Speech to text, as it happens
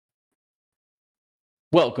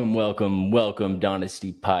Welcome,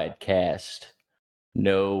 Dynasty Podcast.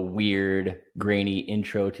 No weird, grainy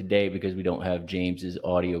intro today because we don't have James's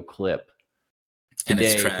audio clip. And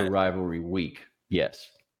it's Today trash. for Rivalry Week, yes,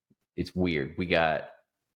 it's weird. We got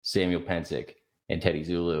Samuel Pensick and Teddy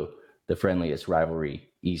Zulu, the friendliest rivalry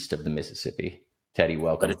east of the Mississippi. Teddy,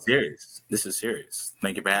 welcome. But it's serious. This is serious.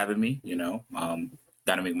 Thank you for having me.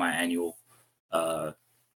 Got to make my annual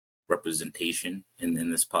representation in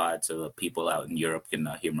this pod so people out in Europe can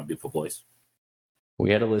hear my beautiful voice.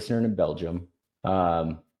 We had a listener in Belgium.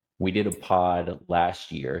 We did a pod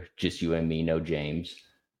last year, just you and me, no James.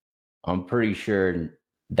 I'm pretty sure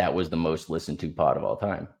that was the most listened to pod of all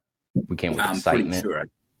time. We came with excitement. Pretty sure.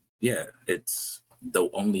 Yeah, it's the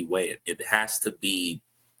only way. It has to be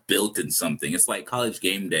built in something. It's like College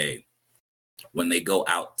Game Day when they go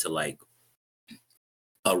out to like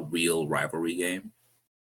a real rivalry game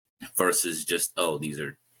versus just, these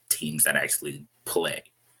are teams that actually play.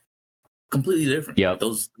 Completely different. Yep.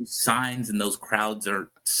 Those signs and those crowds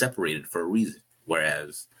are separated for a reason,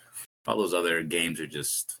 whereas all those other games are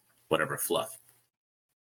just whatever fluff.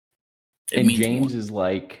 And James is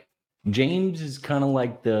kind of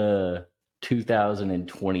like the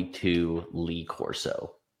 2022 Lee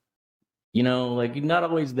Corso. You know, like not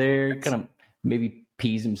always there, kind of maybe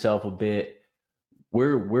pees himself a bit.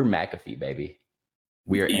 We're McAfee, baby.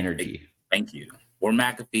 We are energy. Thank you. We're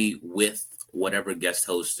McAfee with whatever guest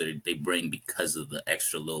host they bring because of the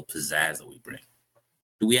extra little pizzazz that we bring.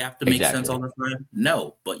 Do we have to make sense all the time?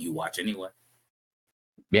 No, but you watch anyway.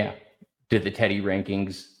 Yeah. Did the Teddy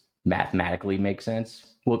rankings mathematically make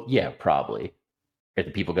sense? Well, yeah, probably. Are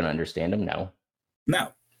the people going to understand them? No.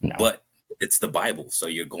 But it's the Bible, so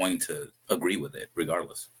you're going to agree with it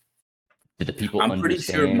regardless. Did the people I'm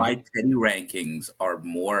understand? pretty sure my Teddy rankings are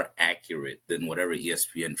more accurate than whatever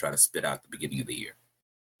ESPN try to spit out at the beginning of the year.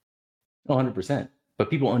 100%. But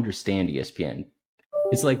people understand ESPN.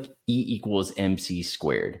 It's like E = MC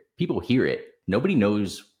squared. People hear it. Nobody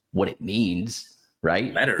knows what it means,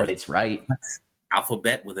 right? Letters. But it's right.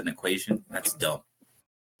 Alphabet with an equation. That's dumb.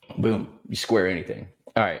 Boom. You square anything.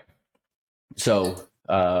 All right. So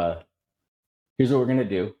here's what we're going to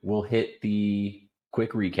do. We'll hit the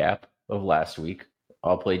quick recap of last week.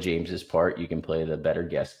 I'll play James's part. You can play the better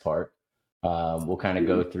guest part. We'll kind of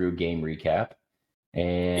go through game recap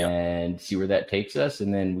and see where that takes us.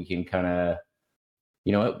 And then we can kind of,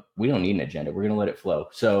 you know what? We don't need an agenda. We're going to let it flow.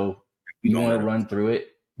 So you want to run through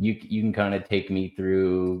it? You can kind of take me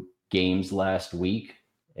through games last week.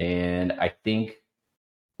 And I think,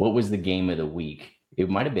 what was the game of the week? It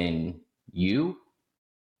might have been you,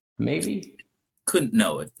 maybe?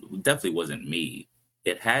 No, it definitely wasn't me.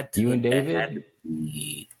 It had to. You and David? It had to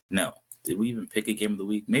be, no. Did we even pick a game of the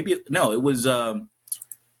week? Maybe. No, it was.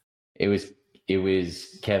 It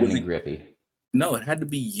was Kevin and Griffey. No, it had to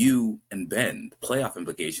be you and Ben. Playoff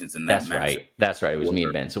implications in that match. That's right. It was me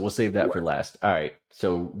and Ben. So we'll save that for last. All right.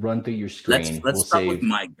 So run through your screen. Let's start with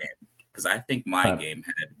my game, because I think my game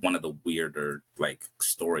had one of the weirder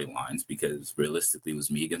storylines, because realistically it was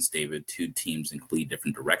me against David, two teams in completely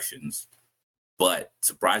different directions. But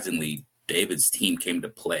surprisingly, David's team came to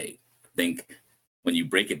play. I think when you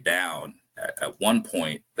break it down, at one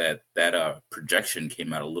point that projection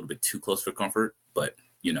came out a little bit too close for comfort, but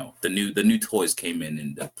you know, the new toys came in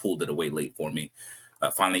and pulled it away late for me.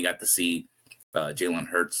 Finally got to see Jalen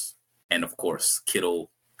Hurts, and of course Kittle,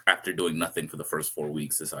 after doing nothing for the first 4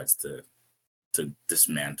 weeks, decides to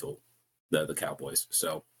dismantle the Cowboys.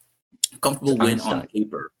 So comfortable win on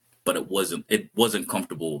paper, but it wasn't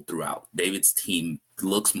comfortable throughout. David's team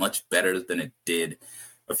looks much better than it did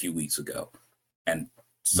a few weeks ago, and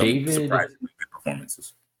some surprisingly good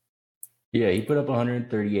performances. Yeah, he put up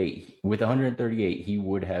 138. With 138, he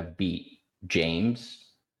would have beat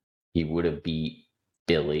James. He would have beat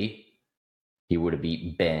Billy. He would have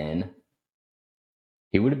beat Ben.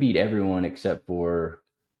 He would have beat everyone except for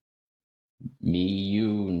me,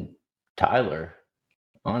 you, and Tyler,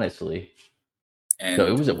 honestly. And so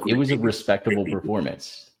it was a respectable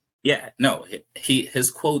performance. Yeah, no,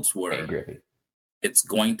 his quotes were, "It's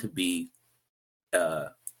going to be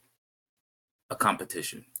a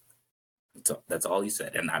competition." That's all he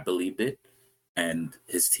said, and I believed it, and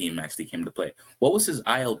his team actually came to play. What was his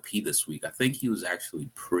ILP this week? I think he was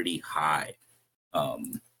actually pretty high,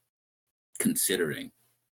 considering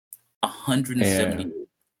 178.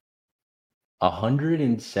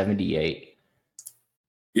 178.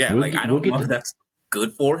 Yeah, I don't know if that's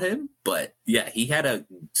good for him, but yeah, he had a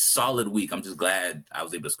solid week. I'm just glad I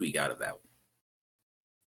was able to squeak out of that one.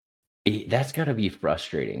 That's got to be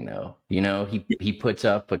frustrating, though. You know, he puts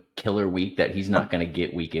up a killer week that he's not going to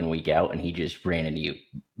get week in, week out, and he just ran into you.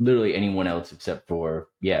 Literally anyone else except for,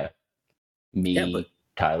 But me,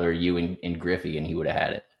 Tyler, you, and Griffey, and he would have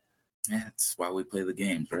had it. that's why we play the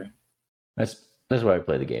games, right? That's why I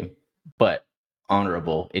play the game. But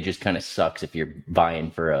honorable, it just kind of sucks if you're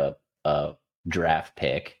vying for a draft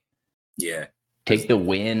pick. Yeah. Take the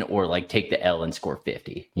win or like take the L and score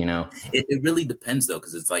 50, you know? It really depends though,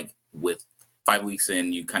 because it's like with 5 weeks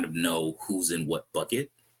in, you kind of know who's in what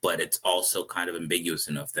bucket, but it's also kind of ambiguous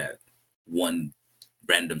enough that one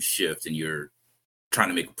random shift and you're trying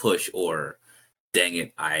to make a push, or dang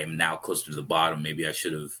it, I am now closer to the bottom. Maybe I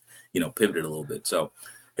should have, pivoted a little bit. So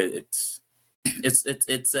it's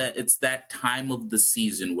that time of the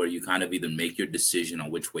season where you kind of either make your decision on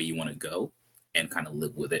which way you want to go and kind of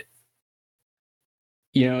live with it.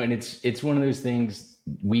 And it's one of those things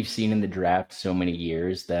we've seen in the draft so many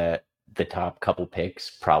years that the top couple picks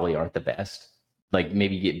probably aren't the best. Like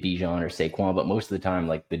maybe you get Bijan or Saquon, but most of the time,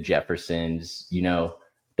 like the Jeffersons,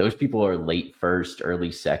 those people are late first,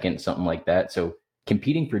 early second, something like that. So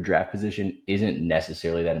competing for draft position isn't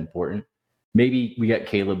necessarily that important. Maybe we got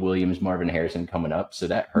Caleb Williams, Marvin Harrison coming up, so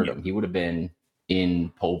that hurt him. He would have been in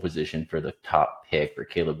pole position for the top pick for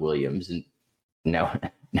Caleb Williams, and now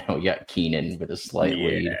we got Keenan with a slight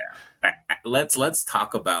lead. Let's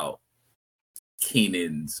talk about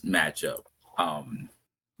Keenan's matchup,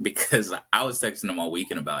 because I was texting him all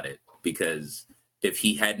weekend about it, because if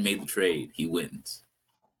he had made the trade, he wins.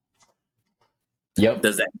 Yep.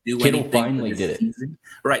 Does that do Kittle anything? Finally did season?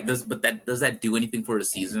 It. Right. Does that do anything for the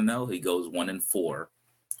season though? He goes 1-4,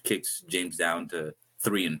 kicks James down to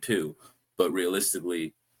 3-2. But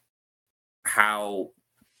realistically,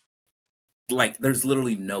 there's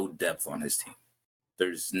literally no depth on his team.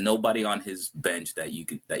 There's nobody on his bench that you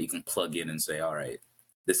can plug in and say, all right,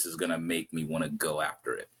 this is gonna make me want to go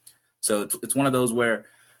after it. So it's one of those where,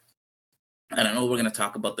 and I know we're gonna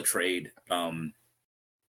talk about the trade.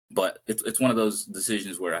 But it's one of those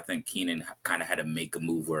decisions where I think Keenan kind of had to make a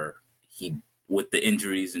move where he, with the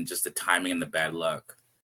injuries and just the timing and the bad luck,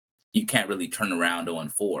 you can't really turn around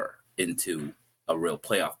 0-4 into a real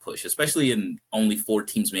playoff push, especially in only 4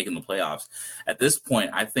 teams making the playoffs. At this point,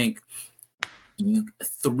 I think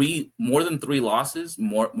more than 3 losses,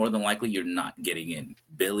 more than likely you're not getting in.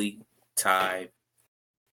 Billy, Ty,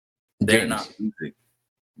 they're not losing.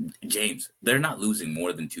 James, they're not losing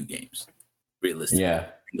more than 2 games, realistically. Yeah.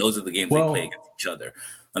 Those are the games they play against each other,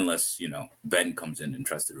 unless Ben comes in and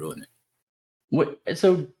tries to ruin it.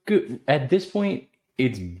 So good. At this point,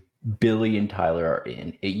 it's Billy and Tyler are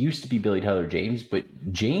in. It used to be Billy, Tyler, James, but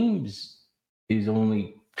James is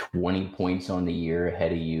only 20 points on the year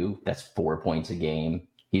ahead of you. That's 4 points a game.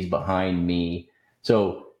 He's behind me.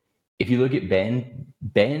 So if you look at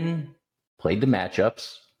Ben played the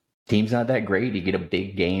matchups. Team's not that great. You get a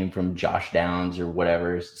big game from Josh Downs or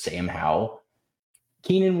whatever, Sam Howell.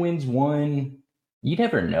 Keenan wins 1. You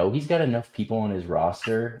never know. He's got enough people on his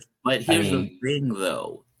roster. But here's the thing,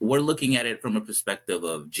 though. We're looking at it from a perspective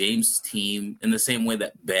of James' team in the same way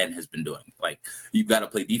that Ben has been doing. Like, you've got to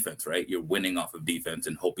play defense, right? You're winning off of defense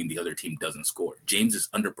and hoping the other team doesn't score. James is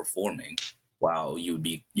underperforming while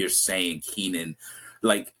you're saying Keenan.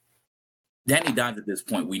 Like, Danny Dimes at this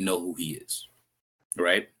point, we know who he is,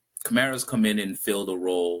 right? Kamara's come in and filled a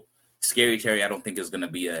role. Scary Terry, I don't think is going to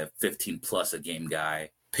be a 15-plus a game guy.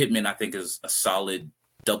 Pittman, I think, is a solid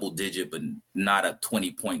double-digit, but not a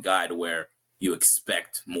 20-point guy to where you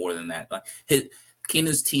expect more than that. Like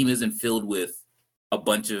Keenan's team isn't filled with a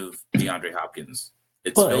bunch of DeAndre Hopkins.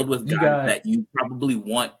 It's filled with guys that you probably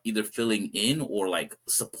want either filling in or like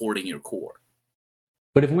supporting your core.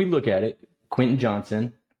 But if we look at it, Quentin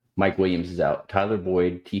Johnson, Mike Williams is out. Tyler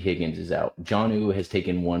Boyd, T. Higgins is out. Jonnu has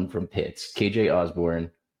taken 1 from Pitts. KJ Osborne,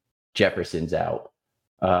 Jefferson's out.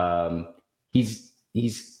 He's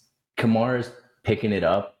Kamara's picking it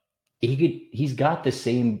up. He's got the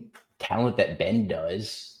same talent that Ben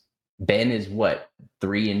does. Ben is what,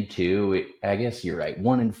 3-2? I guess you're right.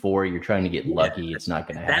 1-4. You're trying to get lucky. It's not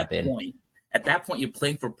going to happen. At that point, you're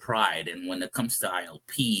playing for pride, and when it comes to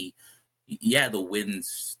ILP, the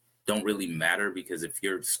wins don't really matter, because if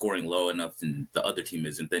you're scoring low enough and the other team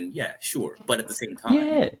isn't, then sure. But at the same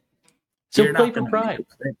time, so play for pride.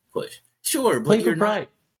 Push. Sure, but play for pride.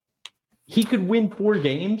 He could win 4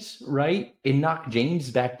 games, right, and knock James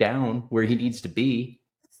back down where he needs to be,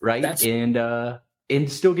 right, and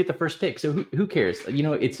still get the first pick. So who cares?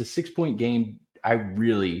 It's a 6-point game. I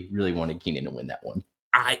really, really wanted Keenan to win that one.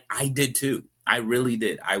 I did too. I really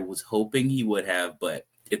did. I was hoping he would have, but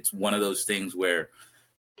it's one of those things where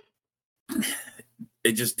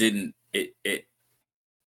it just didn't. It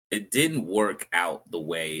it didn't work out the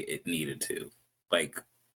way it needed to. Like,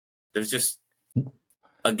 there's just,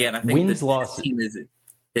 again, I think Wins, losses.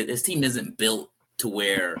 His team isn't built to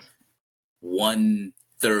where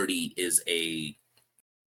 130 is a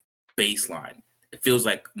baseline. It feels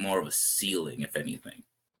like more of a ceiling, if anything.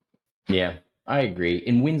 Yeah, I agree.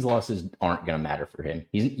 And wins, losses aren't going to matter for him.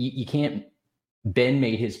 You can't. Ben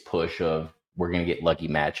made his push of we're going to get lucky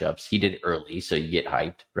matchups. He did it early, so you get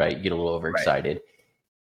hyped, right? You get a little overexcited.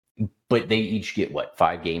 Right. But they each get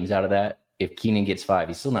 5 games out of that. If Keenan gets 5,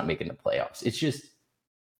 he's still not making the playoffs. It's just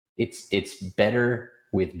it's better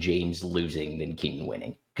with James losing than Keenan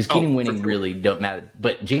winning. Because Keenan winning really don't matter.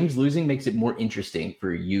 But James losing makes it more interesting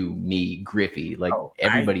for you, me, Griffey,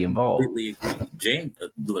 everybody involved. Completely agree. James,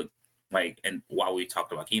 look, and while we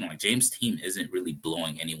talked about Keenan, James' team isn't really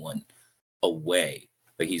blowing anyone away.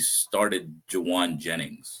 He's started Juwan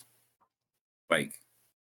Jennings.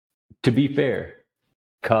 To be fair,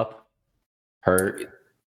 Cup hurt,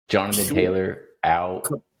 Jonathan Taylor out.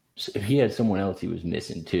 So he had someone else he was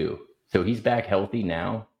missing too. So he's back healthy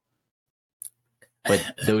now.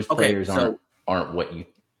 But those players aren't what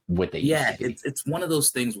they used to be. It's one of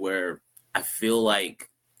those things where I feel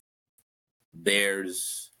like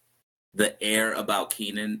there's the air about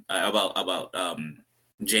Keenan about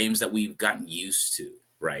James that we've gotten used to,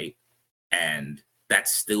 right? And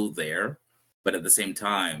that's still there, but at the same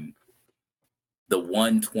time, the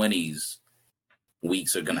 120s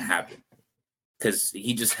weeks are going to happen because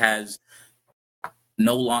he just has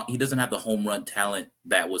he doesn't have the home run talent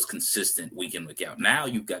that was consistent week in, week out. Now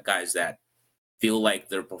you've got guys that feel like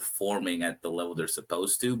they're performing at the level they're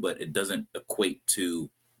supposed to, but it doesn't equate to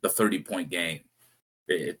the 30-point game.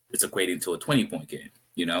 It's equating to a 20-point game,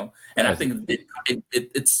 And I think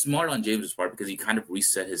it's smart on James' part because he kind of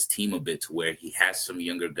reset his team a bit to where he has some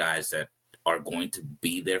younger guys that are going to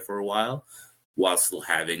be there for a while still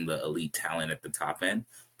having the elite talent at the top end.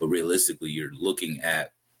 But realistically, you're looking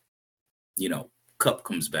at, Cup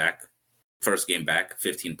comes back, first game back,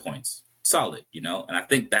 15 points. Solid, And I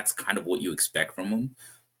think that's kind of what you expect from him.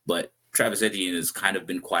 But Travis Etienne has kind of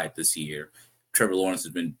been quiet this year. Trevor Lawrence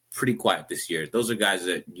has been pretty quiet this year. Those are guys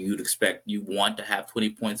that you want to have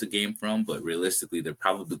 20 points a game from, but realistically, they're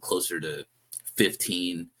probably closer to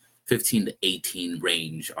 15 to 18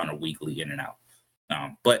 range on a weekly in and out.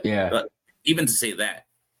 But even to say that,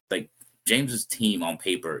 James's team on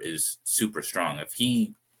paper is super strong. If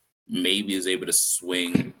he maybe is able to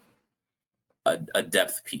swing a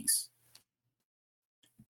depth piece.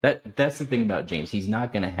 That's the thing about James. He's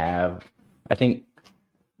not going to have, I think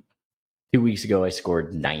 2 weeks ago I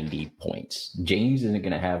scored 90 points. James isn't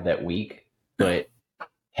going to have that week, but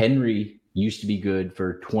Henry used to be good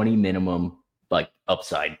for 20 minimum,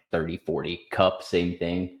 upside 30, 40. Cup, same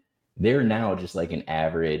thing. They're now just an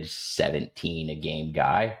average 17 a game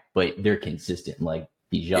guy, but they're consistent.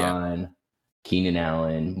 Bijan, Keenan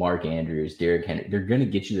Allen, Mark Andrews, Derrick Henry. They're going to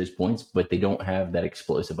get you those points, but they don't have that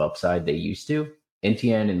explosive upside they used to.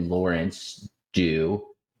 Etienne and Lawrence do.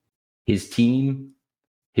 His team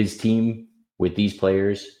with these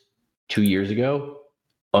players 2 years ago,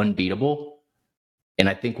 unbeatable. And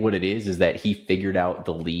I think what it is that he figured out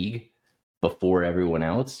the league before everyone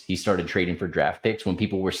else. He started trading for draft picks when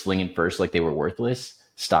people were slinging first like they were worthless,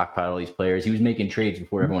 stockpile these players. He was making trades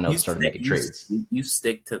before everyone else started making trades. You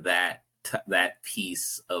stick to that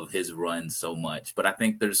piece of his run so much, but I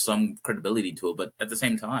think there's some credibility to it. But at the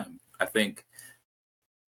same time, I think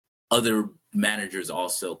other managers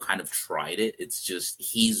also kind of tried it. It's just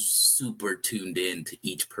he's super tuned in to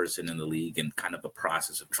each person in the league and kind of a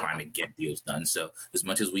process of trying to get deals done. So as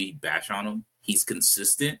much as we bash on him, he's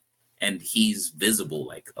consistent and he's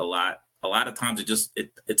visible. A lot of times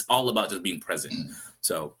it's all about just being present.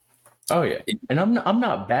 So, and I'm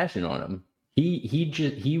not bashing on him. He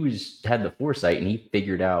had the foresight and he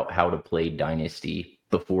figured out how to play Dynasty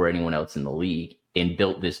before anyone else in the league and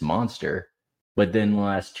built this monster. But then the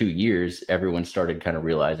last 2 years, everyone started kind of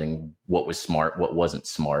realizing what was smart, what wasn't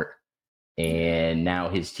smart. And now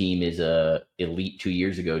his team is a elite 2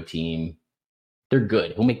 years ago team. They're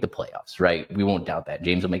good. He'll make the playoffs, right? We won't doubt that.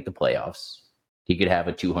 James will make the playoffs. He could have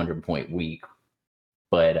a 200-point week,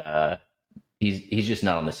 but he's just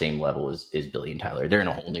not on the same level as Billy and Tyler. They're in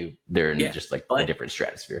a whole new, just a different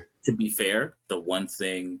stratosphere. To be fair, the one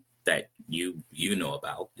thing that you know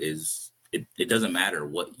about is it doesn't matter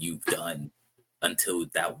what you've done until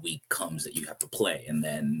that week comes that you have to play, and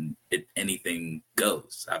then anything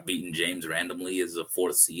goes. I've beaten James randomly as a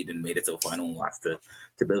 4th seed and made it to a final and lost to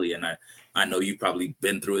Billy, and I know you've probably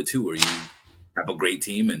been through it too, where you have a great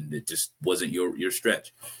team and it just wasn't your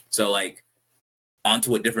stretch. So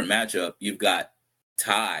onto a different matchup, you've got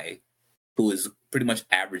Ty, who is pretty much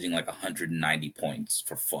averaging like 190 points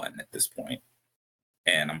for fun at this point.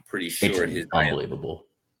 And I'm pretty sure It's unbelievable.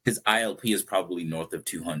 His ILP is probably north of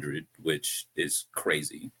 200, which is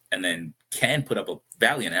crazy. And then Ken put up a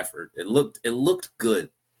valiant effort. It looked good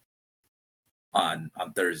on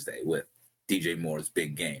Thursday with DJ Moore's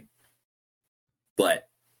big game. But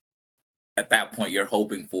at that point, you're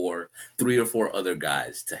hoping for 3 or 4 other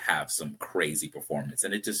guys to have some crazy performance.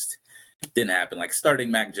 And it just didn't happen. Like starting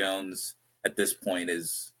Mac Jones at this point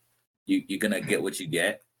is you're going to get what you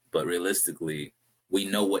get. But realistically, we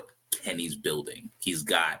know what Kenny's building. He's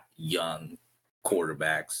got young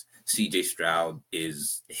quarterbacks. CJ Stroud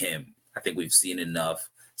is him. I think we've seen enough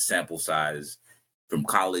sample size from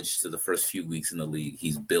college to the first few weeks in the league.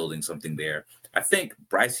 He's building something there. I think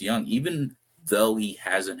Bryce Young, even though he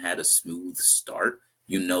hasn't had a smooth start,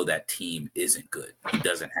 you know that team isn't good. He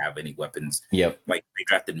doesn't have any weapons. Yep. Like they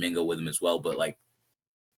drafted Mingo with him as well, but like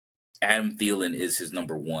Adam Thielen is his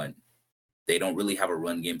number one. They don't really have a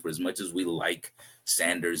run game for as much as we like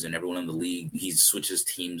Sanders and everyone in the league. He switches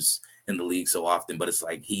teams in the league so often, but it's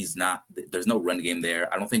like there's no run game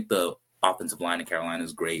there. I don't think the offensive line in Carolina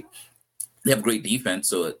is great. They have great defense,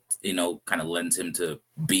 so it, kind of lends him to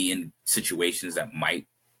be in situations that might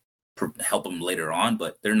help him later on,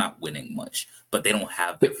 but they're not winning much. But they don't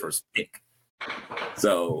have their first pick.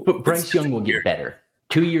 But Bryce Young will get better.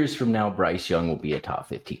 2 years from now, Bryce Young will be a top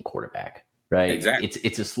 15 quarterback. Right. Exactly.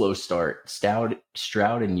 It's a slow start.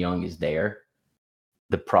 Stroud and Young is there.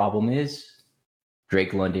 The problem is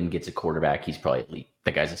Drake London gets a quarterback. He's probably elite.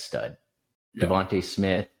 That guy's a stud. Yeah. Devontae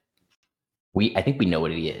Smith. I think we know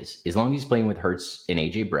what he is. As long as he's playing with Hurts and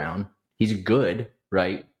AJ Brown, he's good,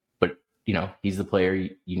 right? But he's the player.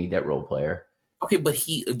 You need that role player. Okay, but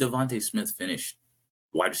Devontae Smith finished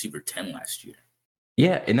wide receiver 10 last year.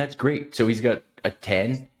 Yeah, and that's great. So he's got a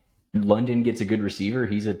 10. London gets a good receiver.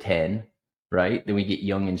 He's a 10. Right? Then we get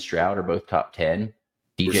Young and Stroud are both top 10.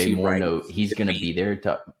 DJ Moore, he's going to be there.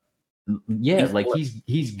 Yeah, like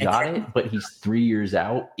he's got it, but he's 3 years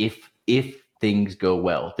out if things go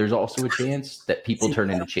well. There's also a chance that people turn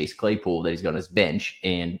into Chase Claypool that he's on his bench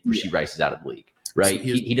and Rashee Rice is out of the league. Right? So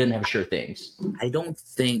he doesn't have sure things. I don't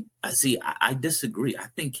think – I disagree. I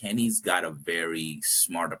think Kenny's got a very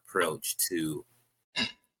smart approach to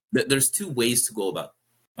 – there's 2 ways to go about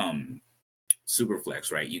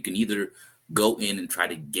Superflex, right? You can either – go in and try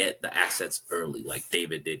to get the assets early, like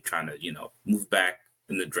David did, trying to, move back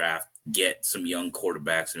in the draft, get some young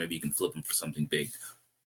quarterbacks, and maybe you can flip them for something big.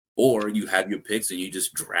 Or you have your picks and you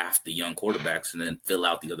just draft the young quarterbacks and then fill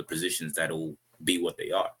out the other positions that'll be what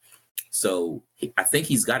they are. So I think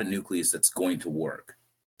he's got a nucleus that's going to work.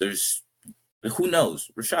 Who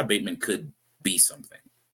knows? Rashad Bateman could be something.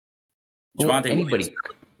 Anybody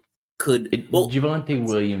could. Javonte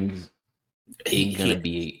Williams ain't going to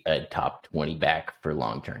be a top 20 back for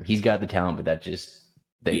long term. He's got the talent, but that just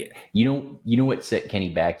you know what set Kenny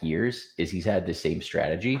back years is he's had the same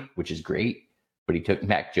strategy, which is great, but he took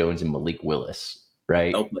Mac Jones and Malik Willis,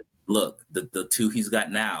 right? Oh, but look, the 2 he's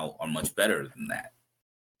got now are much better than that.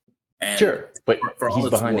 And sure, but he's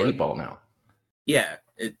behind the 8 ball now. Yeah,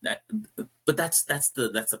 but that's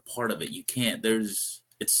a part of it. You can't.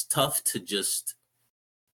 It's tough to just.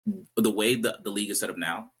 The way the league is set up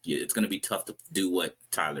now, it's going to be tough to do what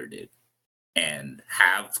Tyler did and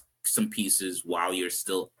have some pieces while you're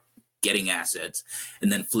still getting assets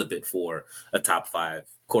and then flip it for a top 5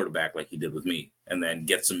 quarterback like he did with me and then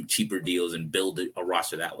get some cheaper deals and build a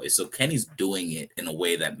roster that way. So Kenny's doing it in a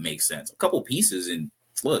way that makes sense. A couple pieces, and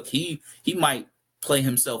look, he might play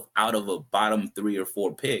himself out of a bottom 3 or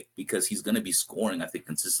 4 pick because he's going to be scoring, I think,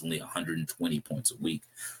 consistently 120 points a week.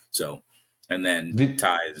 So and then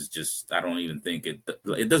Ty is just, I don't even think it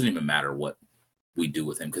doesn't even matter what we do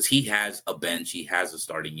with him because he has a bench. He has a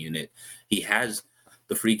starting unit. He has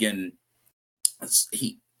the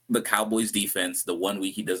the Cowboys defense. The 1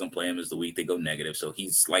 week he doesn't play him is the week they go negative. So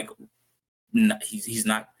he's like, he's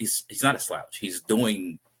not a slouch. He's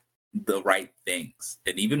doing the right things.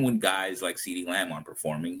 And even when guys like CeeDee Lamb aren't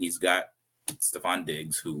performing, he's got Stephon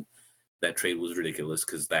Diggs, who that trade was ridiculous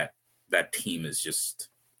because that team is just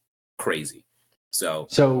crazy.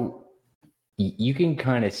 So you can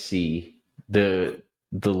kind of see the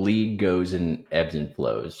league goes in ebbs and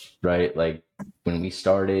flows, right? Like when we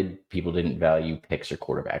started, people didn't value picks or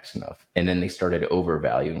quarterbacks enough. And then they started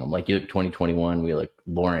overvaluing them. Like you look 2021, we like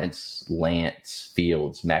Lawrence, Lance,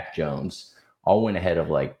 Fields, Mac Jones, all went ahead of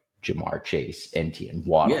like Jamar Chase, Etienne,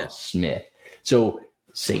 Waddle, Smith. So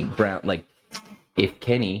St. Brown, like if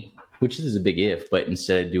Kenny, which is a big if, but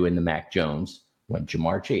instead of doing the Mac Jones, went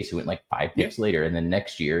Jamar Chase, who went like 5 picks later. And then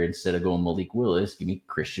next year, instead of going Malik Willis, give me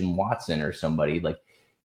Christian Watson or somebody. Like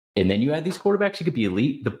And then you add these quarterbacks, you could be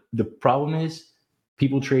elite. The problem is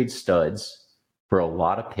people trade studs for a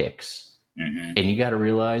lot of picks. Mm-hmm. And you got to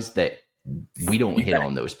realize that we don't hit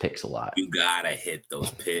on those picks a lot. You got to hit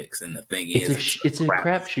those picks. And the thing it's is, it's a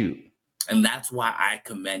crapshoot. And that's why I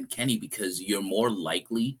commend Kenny, because you're more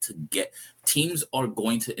likely to get teams are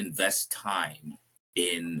going to invest time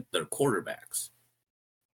in their quarterbacks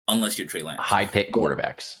unless you're Trey Lance. High pick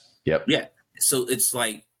quarterbacks. Yep. Yeah. So it's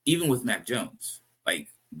like, even with Mac Jones, like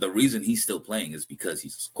the reason he's still playing is because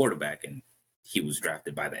he's a quarterback and he was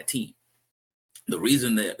drafted by that team. The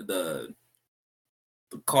reason that the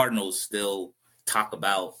Cardinals still talk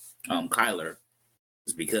about Kyler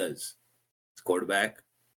is because it's quarterback,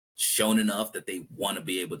 shown enough that they want to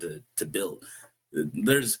be able to build.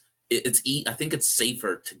 I think it's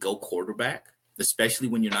safer to go quarterback, especially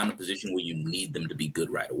when you're not in a position where you need them to be good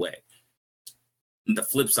right away. And the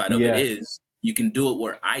flip side of it is you can do it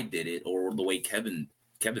where I did it, or the way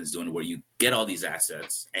Kevin's doing it, where you get all these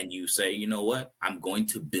assets and you say, you know what, I'm going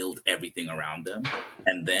to build everything around them.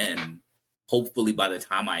 And then hopefully by the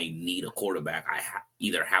time I need a quarterback, I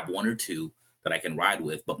either have one or two that I can ride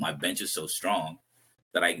with, but my bench is so strong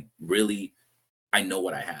that I know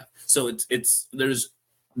what I have. So there's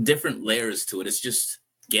different layers to it. It's just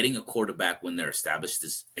getting a quarterback when they're established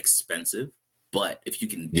is expensive, but if you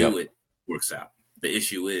can do it works out. The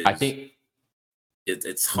issue is, I think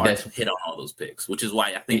it's hard to hit on all those picks, which is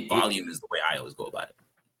why I think volume is the way I always go about it.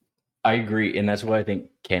 I agree. And that's why I think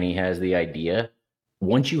Kenny has the idea.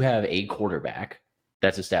 Once you have a quarterback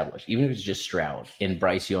that's established, even if it's just Stroud and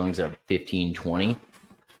Bryce Young's a 15, 20,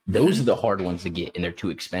 those are the hard ones to get, and they're too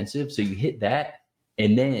expensive. So you hit that,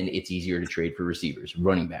 and then it's easier to trade for receivers,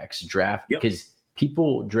 running backs, draft, because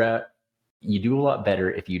people draft. You do a lot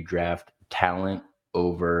better if you draft talent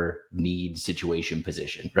over need, situation,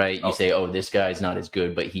 position, right? You say, oh, this guy's not as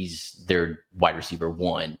good, but he's their wide receiver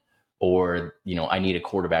one, or, I need a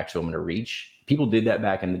quarterback, so I'm going to reach. People did that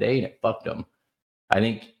back in the day, and it fucked them. I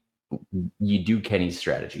think you do Kenny's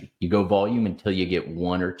strategy. You go volume until you get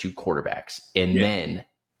one or two quarterbacks, and then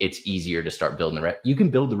it's easier to start building the rest. You can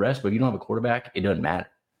build the rest, but if you don't have a quarterback, it doesn't matter,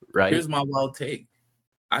 right? Here's my wild take.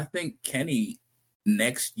 I think Kenny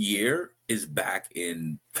next year is back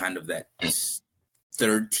in kind of that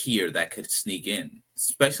third tier that could sneak in,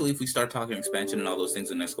 especially if we start talking expansion and all those things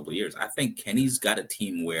in the next couple of years. I think Kenny's got a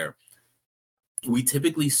team where we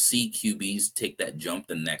typically see QBs take that jump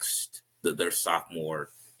their sophomore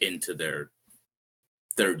into their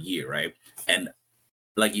third year, right? And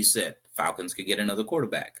like you said, Falcons could get another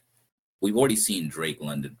quarterback. We've already seen Drake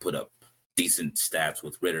London put up decent stats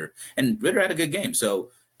with Ritter, and Ritter had a good game.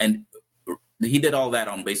 So, and he did all that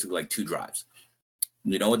on basically like 2 drives.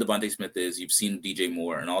 You know what Devontae Smith is. You've seen DJ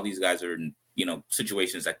Moore, and all these guys are in,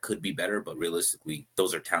 situations that could be better, but realistically,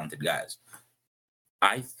 those are talented guys.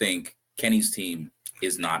 I think Kenny's team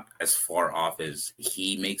is not as far off as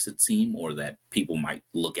he makes it seem, or that people might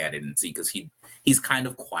look at it and see, because he's kind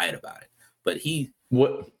of quiet about it. But he's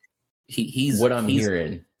hearing.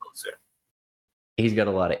 Closer. He's got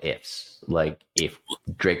a lot of ifs. Like, if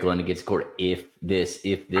Drake London gets scored, if this,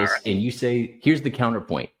 right. And you say, here's the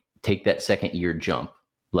counterpoint. Take that second year jump.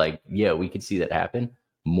 Like, yeah, we could see that happen.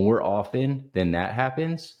 More often than that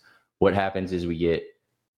happens, what happens is we get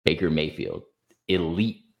Baker Mayfield,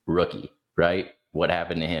 elite rookie, right? What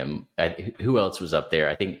happened to him? Who else was up there?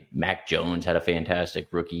 I think Mac Jones had a fantastic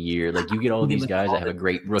rookie year. Like, you get all these guys that have a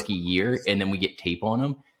great rookie year, and then we get tape on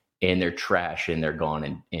them, and they're trash, and they're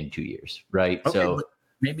gone in 2 years, right? Okay, so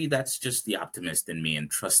maybe that's just the optimist in me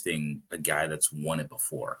and trusting a guy that's won it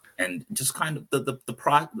before. And just kind of the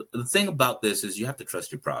thing about this is you have to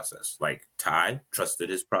trust your process. Like, Ty trusted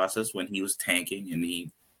his process when he was tanking, and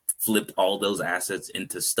he flipped all those assets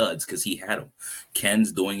into studs because he had them.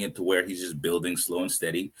 Ken's doing it to where he's just building slow and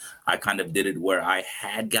steady. I kind of did it where I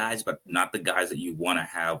had guys, but not the guys that you want to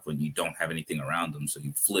have when you don't have anything around them. So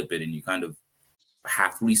you flip it and you kind of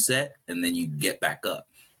half reset, and then you get back up.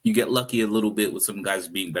 You get lucky a little bit with some guys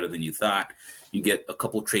being better than you thought. You get a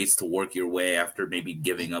couple trades to work your way after maybe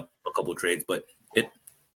giving up a couple trades, but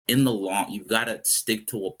in the long, you've got to stick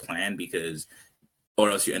to a plan,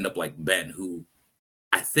 or else you end up like Ben, who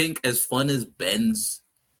I think, as fun as Ben's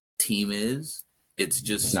team is,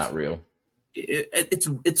 it's not real. It's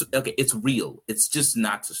okay. It's real. It's just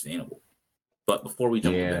not sustainable. But before we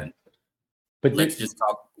jump to Ben, let's just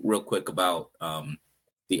talk real quick about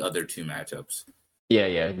the other 2 matchups.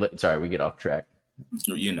 Yeah. Sorry, we get off track.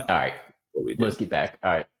 All right. Let's get back.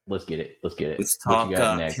 All right, let's get it. Let's talk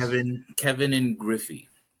Kevin and Griffey.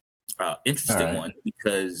 Interesting one,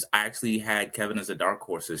 because I actually had Kevin as a dark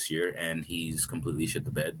horse this year, and he's completely shit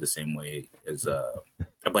the bed the same way as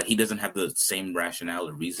but he doesn't have the same rationale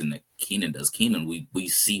or reason that Keenan does. Keenan, we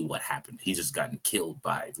see what happened. He's just gotten killed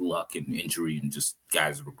by luck and injury and just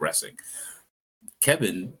guys regressing.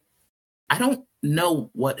 Kevin, I don't know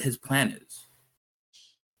what his plan is.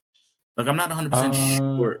 Like, I'm not 100%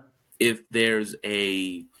 sure if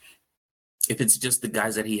it's just the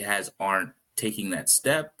guys that he has aren't taking that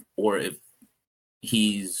step, or if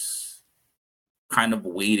he's kind of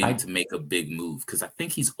waiting to make a big move. Because I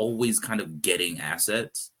think he's always kind of getting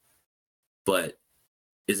assets, but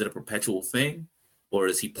is it a perpetual thing, or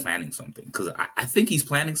is he planning something? Because I think he's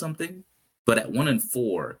planning something, but at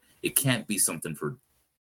 1-4, it can't be something for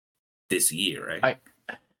this year, right?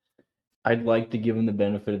 I'd like to give him the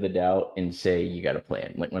benefit of the doubt and say you got a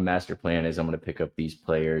plan. Like, my master plan is I'm going to pick up these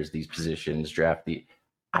players, these positions, draft the.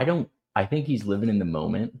 I think he's living in the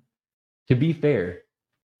moment. To be fair,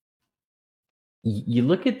 you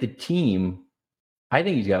look at the team. I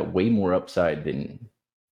think he's got way more upside than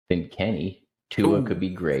Kenny. Tua could be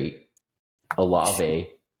great.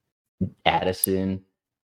 Olave, Addison.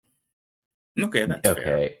 Okay, that's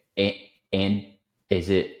fair. And is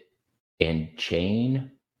it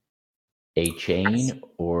Chain?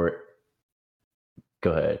 Or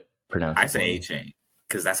go ahead, pronounce it. I say A-Chain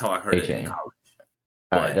because that's how I heard it in college.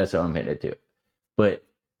 All right, that's how I'm hitting it too. But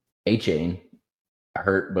A-Chain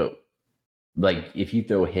hurt, but like if you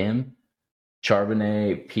throw him,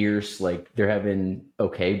 Charbonnet, Pierce, like they're having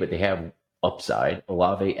okay, but they have upside.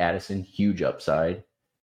 Olave, Addison, huge upside.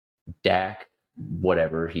 Dak,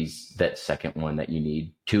 whatever, he's that second one that you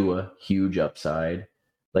need. Tua, huge upside.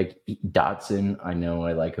 Like Dotson, I know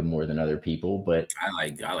I like him more than other people, but I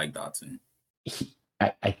like Dotson.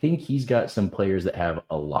 I think he's got some players that have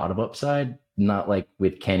a lot of upside. Not like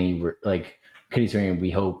with Kenny, like Kenny's saying,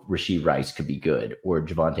 we hope Rashee Rice could be good or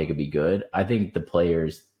Javonte could be good. I think the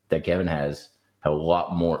players that Kevin has have a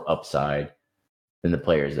lot more upside than the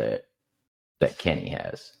players that Kenny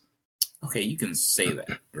has. Okay, you can say that,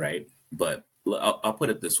 right? But I'll put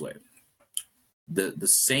it this way: the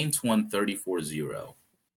Saints won 34-0.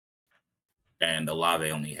 And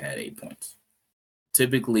Olave only had 8 points.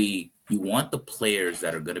 Typically, you want the players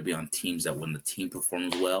that are going to be on teams that when the team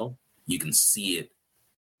performs well, you can see it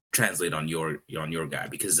translate on your guy,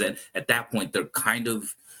 because then at that point they're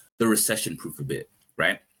recession proof a bit,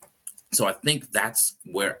 right? So I think that's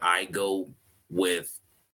where I go with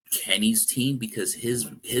Kenny's team, because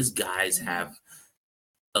his guys have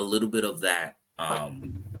a little bit of that a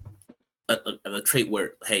trait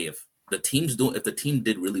where, hey, if the team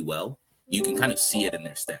did really well, you can kind of see it in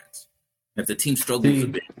their stats. If the team struggles a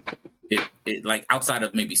bit, it like outside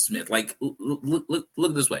of maybe Smith, like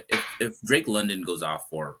look this way. If Drake London goes off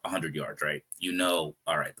for 100 yards, right? All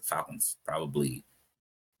right, the Falcons probably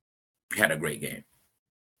had a great game.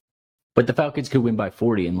 But the Falcons could win by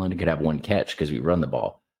 40 and London could have one catch because we run the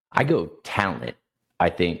ball. I go talent, I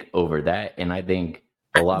think, over that. And I think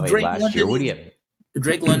Olave last year, what do you have?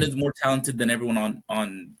 Drake London's more talented than everyone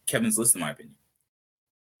on Kevin's list, in my opinion.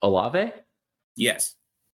 Olave? Yes.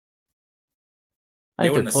 I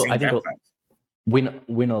think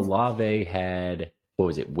when Olave had, what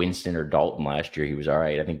was it, Winston or Dalton last year, he was all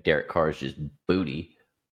right. I think Derek Carr is just booty.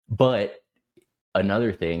 But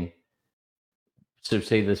another thing, so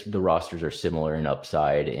say the rosters are similar in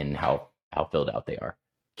upside and how filled out they are.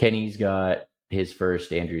 Kenny's got his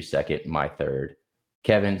first, Andrew's second, my third.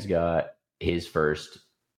 Kevin's got his first,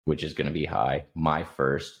 which is going to be high. My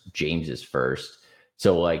first, James's first.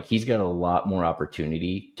 So, like, he's got a lot more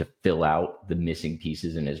opportunity to fill out the missing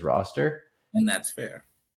pieces in his roster. And that's fair.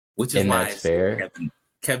 Which is why that's fair.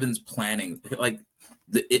 Kevin's planning, like,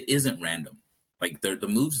 it isn't random. Like, the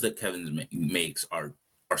moves that Kevin makes are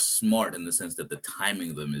smart in the sense that the timing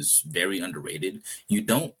of them is very underrated. You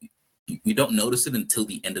don't notice it until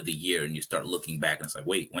the end of the year, and you start looking back, and it's like,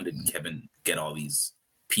 wait, when did Kevin get all these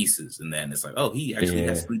pieces? And then it's like, oh, he actually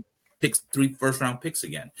has three first-round picks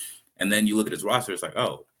again. And then you look at his roster, it's like,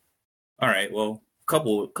 oh, all right, well,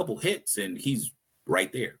 couple hits, and he's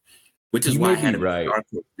right there. Which is why I had him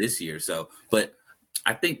this year. So, but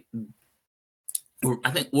I think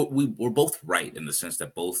we're both right in the sense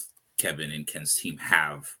that both Kevin and Ken's team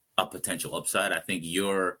have a potential upside. I think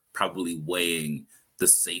you're probably weighing the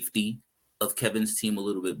safety of Kevin's team a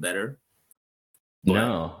little bit better.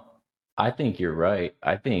 No, I think you're right.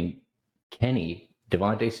 I think Kenny,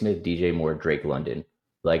 Devontae Smith, DJ Moore, Drake London,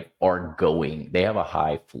 like, they have a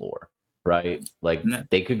high floor, right? Like,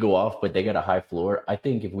 they could go off, but they got a high floor. I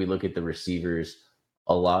think if we look at the receivers,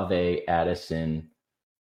 Olave, Addison,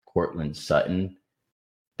 Cortland, Sutton,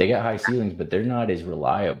 they got high ceilings, but they're not as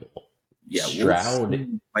reliable. Yeah,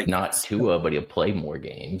 Stroud, not Tua, but he'll play more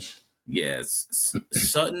games. Yes,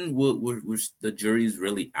 Sutton. We're the jury's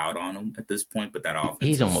really out on him at this point, but that offense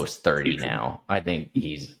He's is almost 30 future. now. I think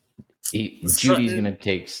Judy's Sutton, going to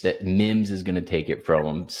take Mims is going to take it from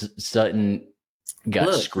him. Sutton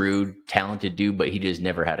got screwed, talented dude, but he just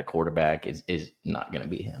never had a quarterback. Is not going to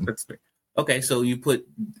be him. That's fair. Okay, so you put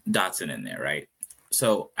Dotson in there, right?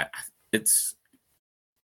 So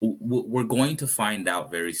we're going to find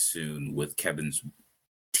out very soon with Kevin's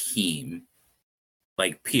team.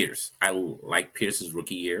 Like Pierce, I like Pierce's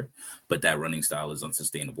rookie year, but that running style is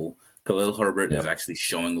unsustainable. Khalil Herbert is actually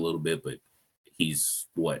showing a little bit, but he's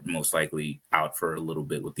most likely out for a little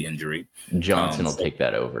bit with the injury. Johnson will take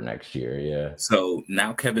that over next year. Yeah. So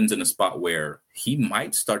now Kevin's in a spot where he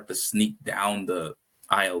might start to sneak down the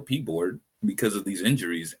ILP board because of these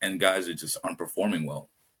injuries, and guys that just aren't performing well.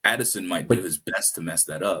 Addison might do his best to mess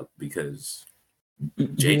that up because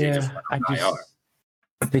JJ just went on IR.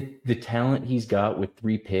 The talent he's got with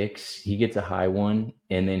 3 picks, he gets a high one,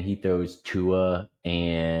 and then he throws Tua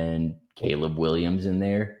and Caleb Williams in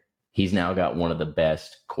there. He's now got one of the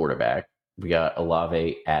best quarterback. We got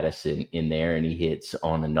Olave Addison in there, and he hits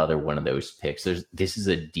on another one of those picks. This is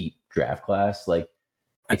a deep draft class. Like,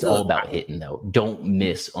 it's all about hitting, though. Don't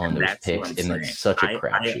miss on those picks, and it's such a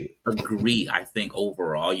crapshoot. I agree. I think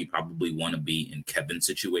overall, you probably want to be in Kevin's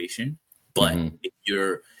situation, but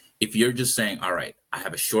if you're just saying, all right, I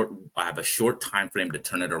have a short time frame to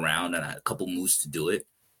turn it around and a couple moves to do it,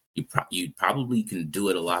 you probably can do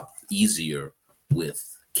it a lot easier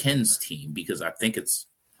with Ken's team, because I think it's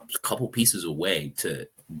a couple pieces away to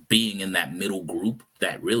being in that middle group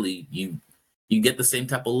that really you get the same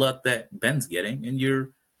type of luck that Ben's getting, and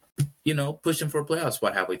you're pushing for a playoff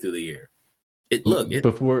spot halfway through the year.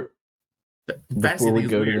 Before we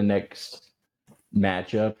go to the next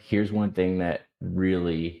matchup, here's one thing that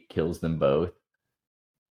really kills them both.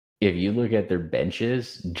 If you look at their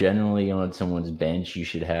benches, generally on someone's bench, you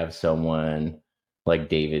should have someone like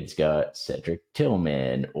David's got Cedric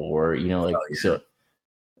Tillman, or so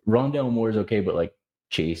Rondell Moore is okay, but like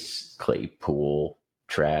Chase Claypool,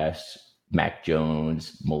 Trask, Mac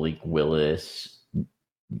Jones, Malik Willis,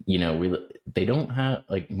 they don't have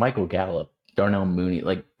like Michael Gallup, Darnell Mooney.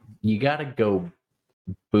 Like, you got to go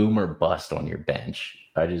boom or bust on your bench.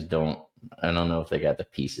 I don't know if they got the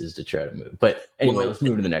pieces to try to move. But anyway, let's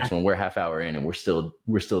move to the next one. We're half hour in, and we're still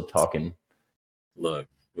talking. Look,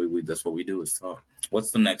 we that's what we do is talk.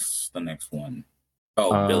 What's the next one?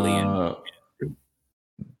 Oh,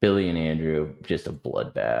 Billy and Andrew, just a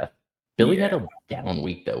bloodbath. Billy had a down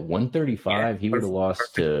week though. 135. He would have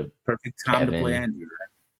lost to perfect time Kevin. To play Andrew. Right?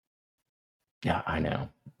 Yeah, I know.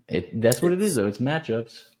 That's what it is though. It's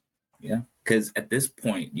matchups. Yeah, because at this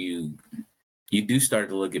point you do start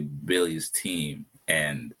to look at Billy's team,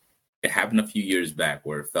 and it happened a few years back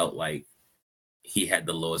where it felt like he had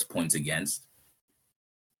the lowest points against,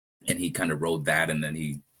 and he kind of rode that, and then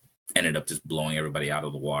he ended up just blowing everybody out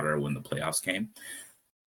of the water when the playoffs came.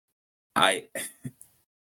 I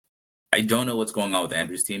don't know what's going on with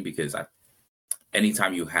Andrew's team, because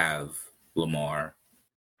anytime you have Lamar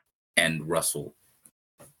and Russell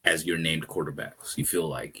as your named quarterbacks, you feel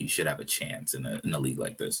like you should have a chance in a league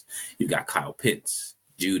like this. You've got Kyle Pitts,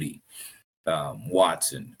 Judy,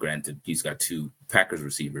 Watson. Granted, he's got 2 Packers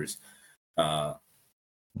receivers.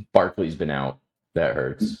 Barkley's been out. That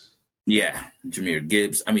hurts. Yeah, Jahmyr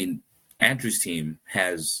Gibbs. I mean, Andrew's team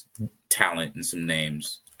has talent and some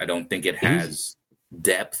names. I don't think it has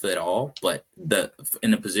depth at all, but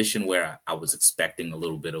in a position where I was expecting a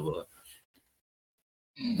little bit of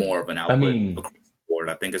more of an output across the board.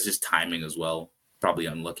 I think it's just timing as well. Probably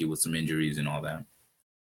unlucky with some injuries and all that.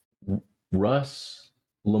 Russ,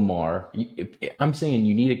 Lamar. I'm saying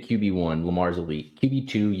you need a QB1. Lamar's elite.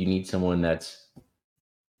 QB2, you need someone that's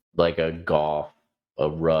like a Goff, a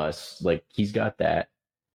Russ. Like, he's got that.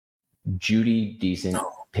 Judy, decent.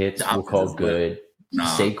 Pitts, we'll call good.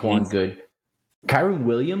 Saquon, good. Kyron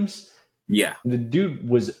Williams, the dude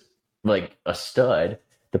was like a stud.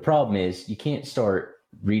 The problem is you can't start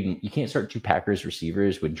 2 Packers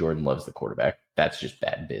receivers when Jordan Love's the quarterback. That's just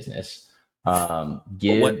bad business. What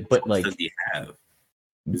does he have?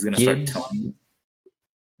 He's gonna start telling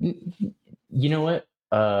you. You know what?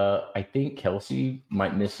 I think Kelsey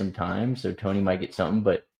might miss some time, so Tony might get something.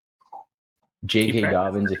 But J.K.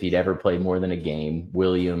 Dobbins, if he'd ever played more than a game,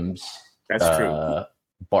 Williams, that's true.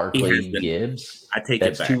 Barkley, Gibbs. I take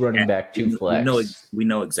that's it back. 2 running back, 2 flex. We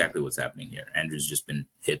know exactly what's happening here. Andrew's just been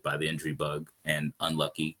hit by the injury bug and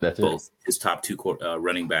unlucky. That's both his top 2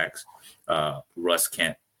 running backs. Russ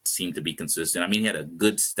can't seem to be consistent. I mean, he had a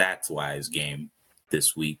good stats-wise game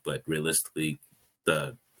this week, but realistically,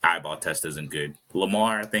 the eyeball test isn't good.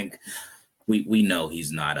 Lamar, I think we know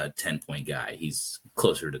he's not a 10-point guy. He's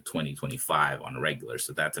closer to 20, 25 on a regular,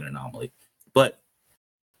 so that's an anomaly. But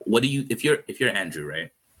what do you if you're Andrew,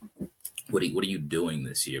 right? What are you doing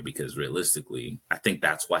this year? Because realistically, I think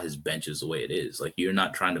that's why his bench is the way it is. Like, you're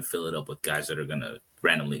not trying to fill it up with guys that are gonna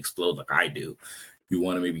randomly explode like I do. You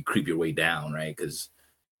want to maybe creep your way down, right? Because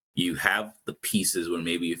you have the pieces where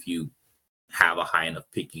maybe if you have a high enough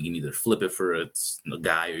pick, you can either flip it for a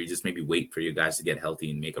guy, or you just maybe wait for your guys to get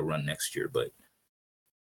healthy and make a run next year. But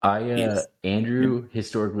Andrew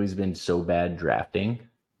historically has been so bad drafting.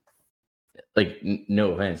 Like,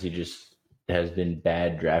 no offense, he just has been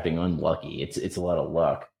bad drafting, unlucky. It's a lot of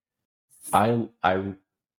luck. I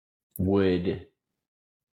would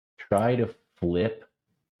try to flip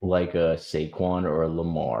like a Saquon or a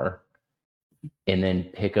Lamar, and then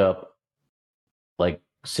pick up like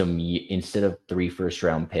some, instead of 3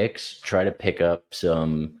 first-round picks, try to pick up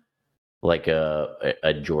some like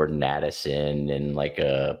a Jordan Addison and like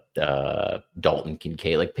a Dalton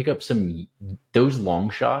Kincaid. Like, pick up some, those long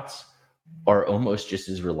shots are almost just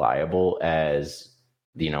as reliable as,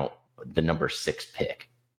 the number 6 pick.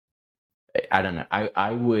 I don't know.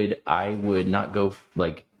 I would not go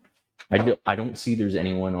like, I don't see there's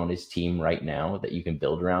anyone on his team right now that you can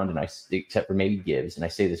build around, and except for maybe Gibbs. And I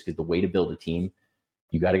say this because the way to build a team,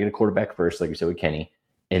 you got to get a quarterback first, like you said with Kenny,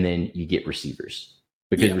 and then you get receivers,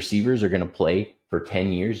 because receivers are going to play for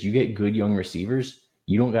 10 years. You get good young receivers,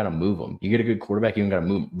 you don't got to move them. You get a good quarterback, you don't got to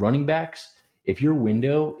move them. Running backs, if you're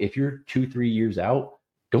 2-3 years out,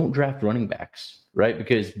 don't draft running backs, right?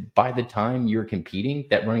 Because by the time you're competing,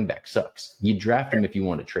 that running back sucks. You draft him if you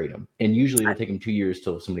want to trade him, and usually it'll take him 2 years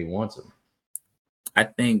till somebody wants him. I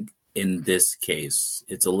think in this case,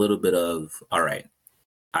 it's a little bit of, all right,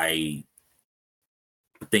 I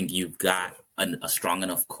think you've got a strong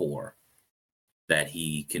enough core that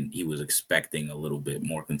he was expecting a little bit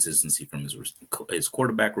more consistency from his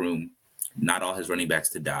quarterback room, not all his running backs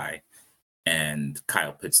to die, and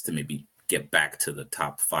Kyle Pitts to maybe get back to the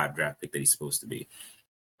top 5 draft pick that he's supposed to be.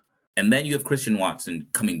 And then you have Christian Watson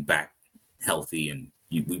coming back healthy, and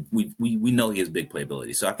we know he has big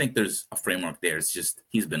playability. So I think there's a framework there. It's just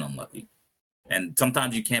he's been unlucky, and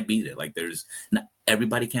sometimes you can't beat it. Like,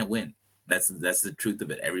 everybody can't win. That's the truth of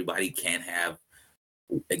it. Everybody can't have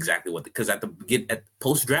exactly what, because at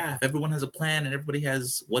post draft, everyone has a plan and everybody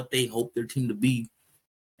has what they hope their team to be,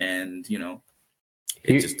 and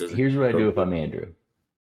just doesn't. Here's what I do if I'm Andrew.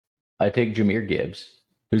 I take Jahmyr Gibbs,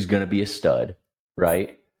 who's going to be a stud,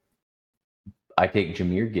 right? I take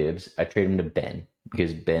Jahmyr Gibbs. I trade him to Ben,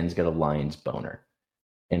 because Ben's got a Lions boner.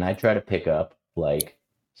 And I try to pick up like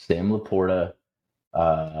Sam Laporta,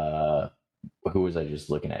 who was I just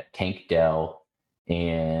looking at? Tank Dell,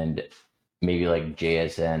 and maybe like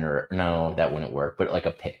JSN, or no, that wouldn't work, but like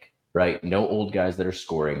a pick, right? No old guys that are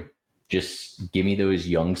scoring. Just give me those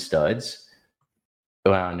young studs.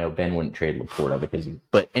 Well, no, Ben wouldn't trade Laporta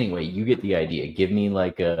but anyway, you get the idea. Give me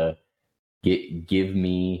give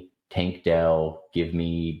me Tank Dell, give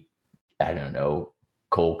me, I don't know,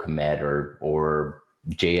 Cole Kmet or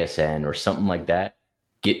JSN or something like that.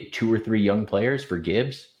 Get 2 or 3 young players for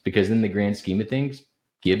Gibbs, because in the grand scheme of things,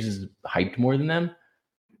 Gibbs is hyped more than them,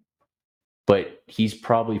 but he's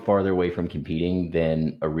probably farther away from competing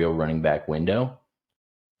than a real running back window.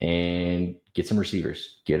 And get some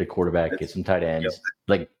receivers, get a quarterback, get some tight ends,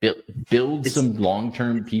 like build some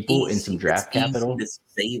long-term people and some draft capital. It's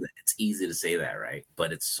easy to say that, right?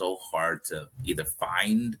 But it's so hard to either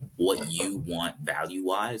find what you want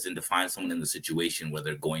value-wise, and to find someone in the situation where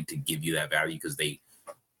they're going to give you that value, because they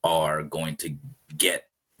are going to get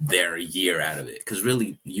their year out of it. Because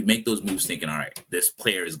really, you make those moves thinking, all right, this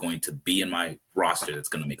player is going to be in my roster that's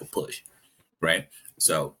going to make a push, right?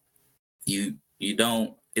 So you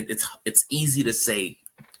don't. It's easy to say,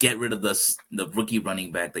 get rid of the rookie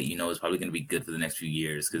running back that is probably going to be good for the next few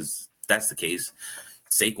years, because if that's the case,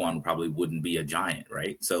 Saquon probably wouldn't be a Giant,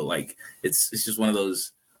 right? So like it's just one of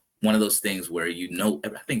those things where I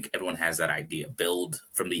think everyone has that idea, build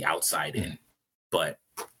from the outside in, but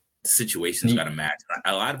the situation's got to match.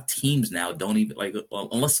 A lot of teams now don't even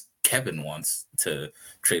unless Kevin wants to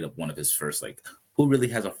trade up one of his first. Like, who really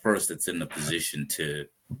has a first that's in the position to?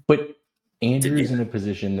 But Andrew's in a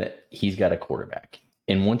position that he's got a quarterback.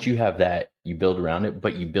 And once you have that, you build around it,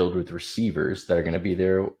 but you build with receivers that are going to be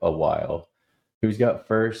there a while. Who's got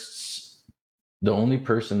firsts? The only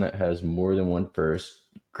person that has more than one first,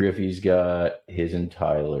 Griffey's got his and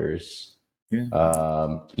Tyler's.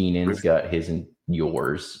 Yeah. Keenan's got his and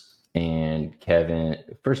yours. And Kevin,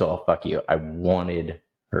 first of all, fuck you. I wanted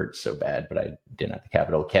Hurts so bad, but I didn't have the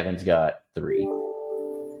capital. Kevin's got 3.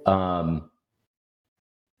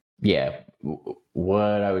 Yeah,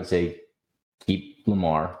 what I would say, keep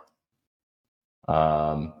Lamar.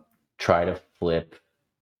 Try to flip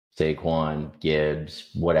Saquon, Gibbs,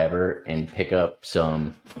 whatever, and pick up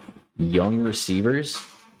some young receivers,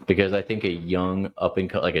 because I think a young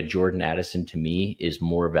like a Jordan Addison to me is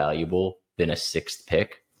more valuable than a 6th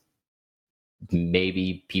pick.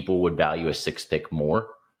 Maybe people would value a 6th pick more,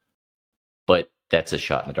 but that's a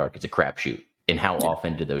shot in the dark. It's a crapshoot. And how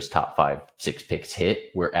often do those top 5, 6 picks hit?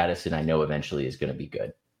 Where Addison, I know eventually is going to be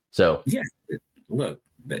good. So yeah, look,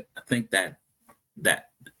 I think that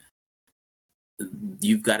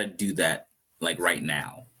you've got to do that like right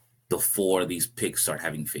now before these picks start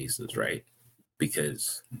having faces, right?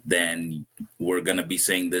 Because then we're going to be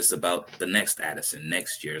saying this about the next Addison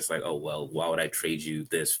next year. It's like, oh, well, why would I trade you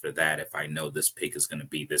this for that if I know this pick is going to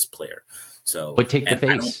be this player? So, but take the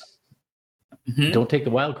face. Don't take the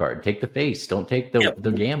wild card. Take the face. Don't take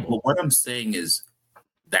the gamble. But what I'm saying is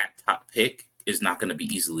that top pick is not going to be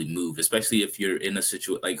easily moved, especially if you're in a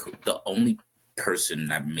situation like the only person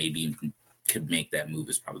that maybe could make that move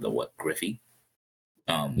is probably Griffey.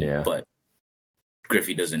 But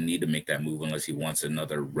Griffey doesn't need to make that move unless he wants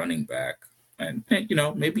another running back, and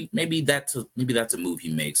maybe that's a move he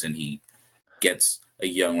makes, and he gets a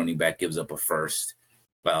young running back, gives up a first.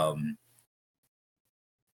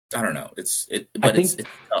 I don't know. It's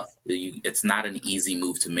tough. It's not an easy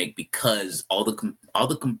move to make because all the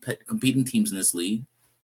competing teams in this league,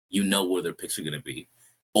 where their picks are going to be,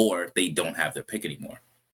 or they don't have their pick anymore,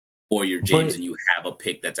 or you're James and you have a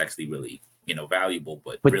pick that's actually really valuable,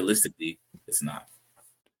 but realistically, it's not.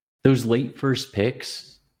 Those late first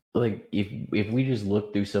picks, like if we just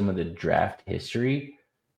look through some of the draft history,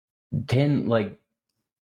 tend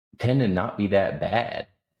to not be that bad.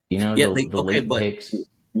 The late picks.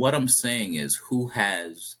 What I'm saying is, who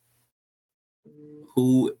is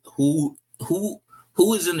in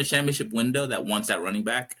the championship window that wants that running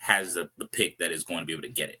back has the pick that is going to be able to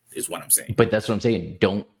get it, is what I'm saying. But that's what I'm saying.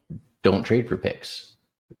 Don't trade for picks.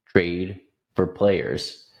 Trade for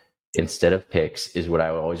players instead of picks is what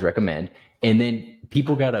I would always recommend. And then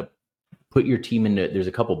people got to put your team into, there's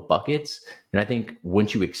a couple buckets. And I think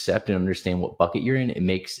once you accept and understand what bucket you're in, it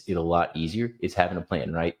makes it a lot easier. It's having a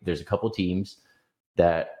plan, right? There's a couple teams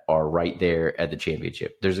that are right there at the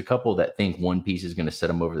championship. There's a couple that think one piece is going to set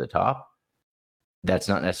them over the top. That's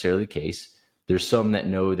not necessarily the case. There's some that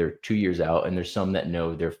know they're 2 years out, and there's some that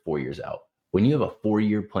know they're 4 years out. When you have a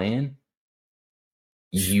 4-year plan,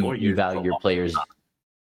 you value your players.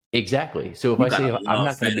 Exactly. So if I say I'm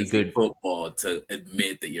not going to be good football to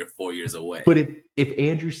admit that you're 4 years away. But if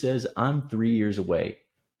Andrew says I'm 3 years away,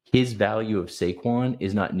 his value of Saquon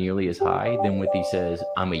is not nearly as high than if he says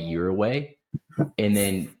I'm a year away. And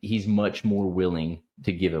then he's much more willing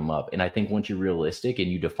to give him up. And I think once you're realistic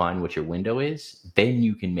and you define what your window is, then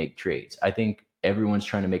you can make trades. I think everyone's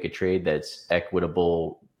trying to make a trade that's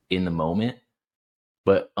equitable in the moment,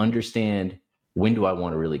 but understand, when do I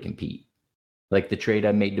want to really compete? Like the trade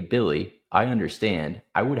I made to Billy, I understand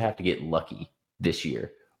I would have to get lucky this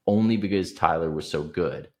year only because Tyler was so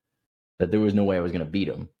good that there was no way I was going to beat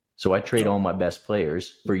him. So I trade all my best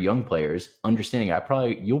players for young players, understanding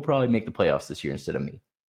you'll probably make the playoffs this year instead of me.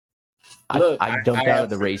 Look, I jumped out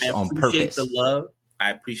of the race on purpose.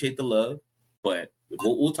 I appreciate the love, but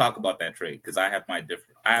we'll talk about that trade because I have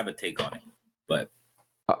a take on it. But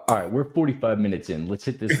all right, we're 45 minutes in. Let's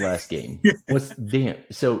hit this last game.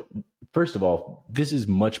 So first of all, this is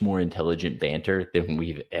much more intelligent banter than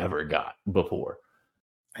we've ever got before.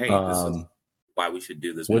 Hey, this is why we should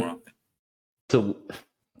do this more often. So,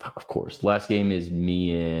 of course, last game is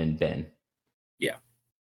me and Ben. Yeah.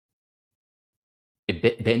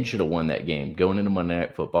 Ben should have won that game. Going into Monday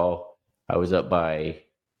Night Football, I was up by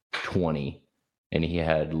 20, and he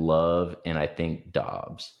had Love and I think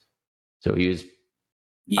Dobbs. So he was.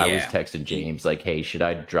 Yeah. I was texting James like, "Hey, should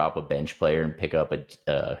I drop a bench player and pick up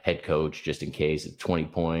a head coach just in case at 20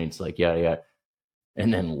 points?" Like, yeah.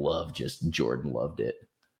 And then Jordan loved it.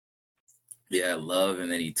 Yeah, Love,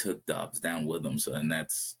 and then he took Dobbs down with him. So, and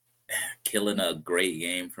that's killing a great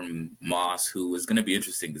game from Moss, who is going to be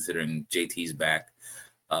interesting considering JT's back.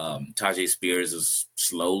 Tajay Spears is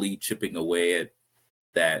slowly chipping away at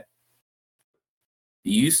that.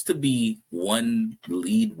 Used to be one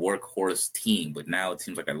lead workhorse team, but now it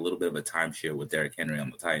seems like a little bit of a timeshare with Derrick Henry on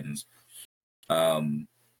the Titans.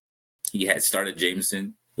 He had started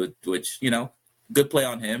Jameson, which, good play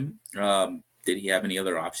on him. Did he have any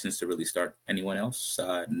other options to really start anyone else?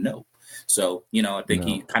 No. So, I think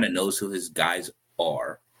he kind of knows who his guys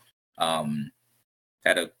are.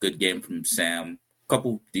 Had a good game from Sam. A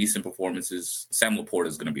couple decent performances. Sam Laporta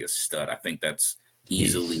is going to be a stud. I think that's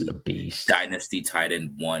easily a beast. Dynasty tight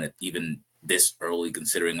end one, even this early,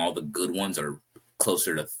 considering all the good ones are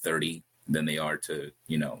closer to 30 than they are to,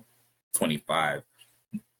 25.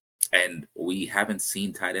 And we haven't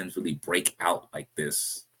seen tight ends really break out like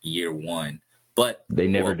this year one. But they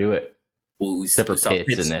never do it. We Except for saw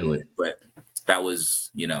Pitts, and do then it, but that was,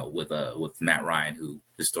 with Matt Ryan, who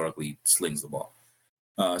historically slings the ball.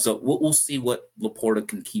 So we'll see what Laporta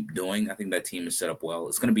can keep doing. I think that team is set up well.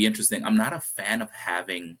 It's going to be interesting. I'm not a fan of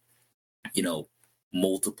having,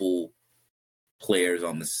 multiple players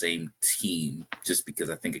on the same team, just because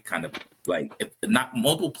I think it kind of not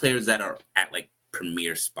multiple players that are at like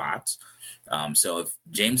premier spots. So if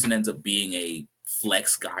Jameson ends up being a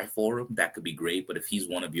flex guy for him, that could be great. But if he's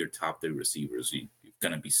one of your top 3 receivers, you're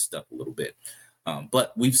going to be stuck a little bit.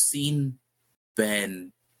 But we've seen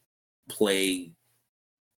Ben play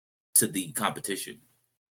to the competition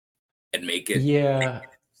and make it interesting.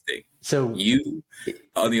 So you,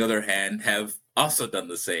 on the other hand, have also done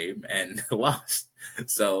the same and lost.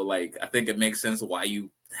 So I think it makes sense why you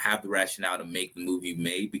have the rationale to make the move you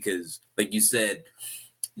made, because like you said,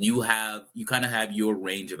 you kind of have your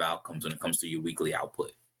range of outcomes when it comes to your weekly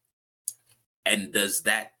output. And does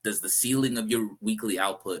the ceiling of your weekly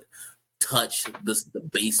output touch the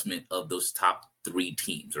basement of those top 3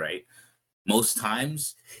 teams, right? Most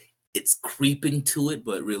times it's creeping to it,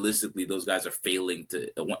 but realistically those guys are failing to,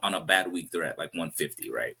 on a bad week they're at like 150,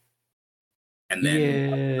 right? And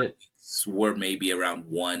then we're maybe around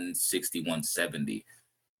 160, 170.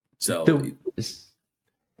 So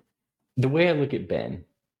the way I look at Ben,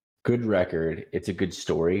 good record, it's a good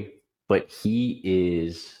story, but he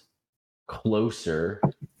is closer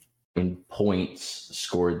in points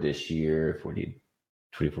scored this year, 40,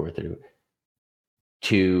 24, 30,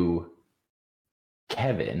 to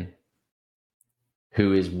Kevin,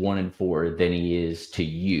 who is 1-4, than he is to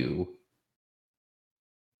you,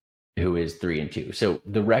 who is 3-2. So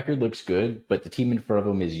the record looks good, but the team in front of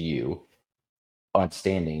him is you on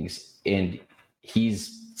standings, and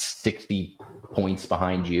he's 60 points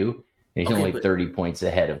behind you, and he's only 30 points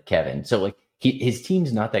ahead of Kevin. So his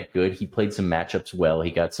team's not that good. He played some matchups well. He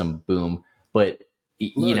got some boom, but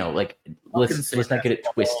let's not get it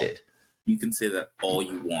twisted. You can say that all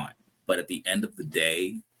you want, but at the end of the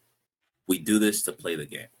day, we do this to play the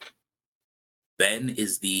game. Ben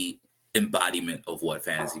is the embodiment of what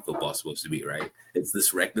fantasy football is supposed to be, right? It's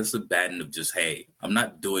this reckless abandon of just, hey, I'm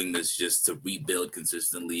not doing this just to rebuild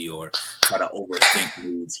consistently or try to overthink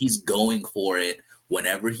moves. He's going for it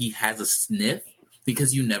whenever he has a sniff,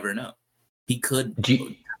 because you never know. He could,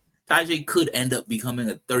 Tajay could end up becoming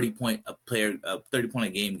a 30-point a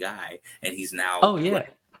game guy, and he's now. Oh yeah.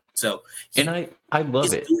 Right. So, and I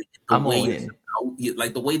love it. I'm all in.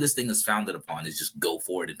 Like the way this thing is founded upon is just go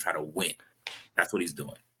for it and try to win. That's what he's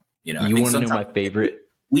doing. You want to know my favorite?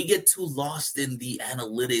 We get too lost in the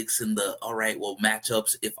analytics and all right, well,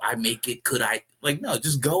 matchups. If I make it, could I? No,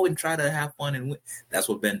 just go and try to have fun and win. That's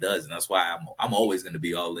what Ben does, and that's why I'm always going to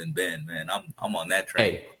be all in Ben, man. I'm on that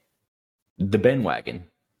train. Hey, the Ben wagon.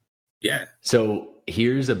 Yeah. So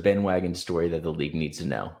here's a Ben wagon story that the league needs to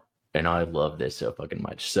know, and I love this so fucking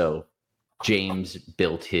much. So James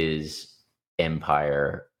built his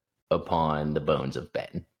empire upon the bones of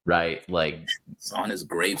Ben. Right, it's on his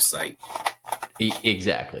gravesite.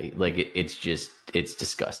 Exactly. It's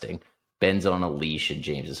disgusting. Ben's on a leash and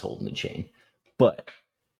James is holding the chain. But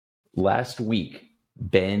last week,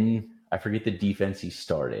 Ben, I forget the defense he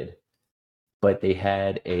started, but they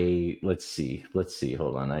had let's see.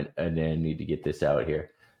 Hold on, I need to get this out here.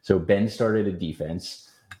 So Ben started a defense,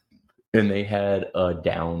 and they had a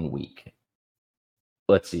down week.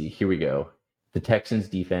 Let's see. Here we go. The Texans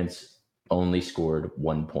defense only scored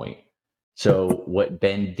 1 point. So what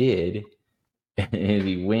Ben did is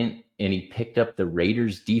he went and he picked up the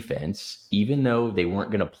Raiders defense, even though they weren't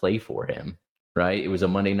going to play for him, right? It was a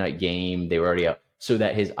Monday night game. They were already up, so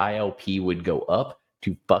that his ILP would go up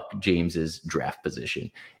to fuck James's draft position.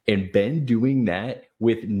 And Ben doing that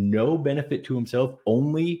with no benefit to himself,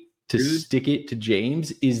 only to stick it to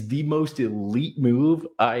James, is the most elite move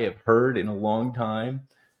I have heard in a long time.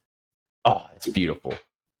 Oh, it's beautiful.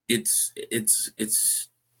 It's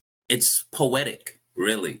poetic,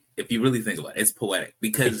 really. If you really think about it, it's poetic,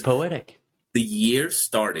 because it's poetic. The year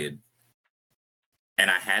started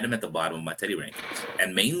and I had him at the bottom of my Teddy rankings,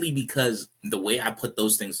 and mainly because the way I put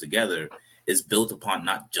those things together is built upon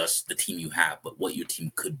not just the team you have, but what your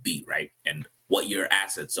team could be, right? And what your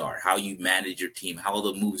assets are, how you manage your team, how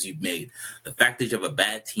the moves you've made. The fact that you have a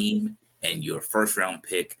bad team and your first round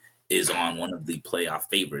pick is on one of the playoff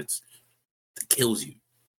favorites kills you,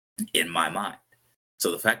 in my mind.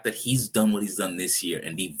 So the fact that he's done what he's done this year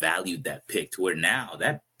and devalued that pick to where now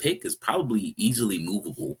that pick is probably easily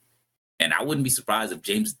movable, And I wouldn't be surprised if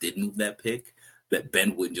James did move that pick, that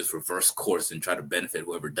Ben wouldn't just reverse course and try to benefit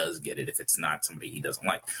whoever does get it if it's not somebody he doesn't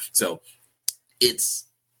like. So it's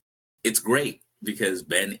great because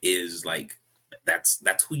Ben is like that's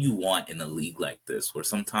who you want in a league like this, where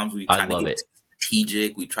sometimes we kind of get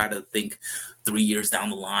strategic. We try to think 3 years down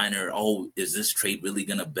the line, or is this trade really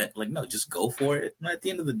gonna bet? Like, no, just go for it. And at the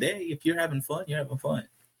end of the day, if you're having fun, you're having fun.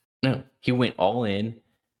 No, he went all in,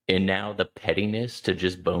 and now the pettiness to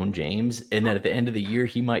just bone James, and then at the end of the year,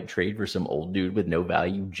 he might trade for some old dude with no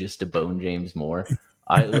value just to bone James more.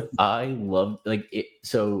 I love like it.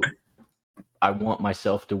 So I want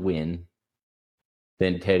myself to win.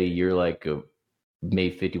 Then Teddy, you're like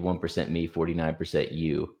made 51% me, 49%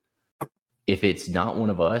 you. If it's not one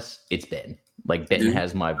of us, it's Ben. Like Ben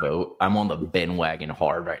has my vote. I'm on the Ben wagon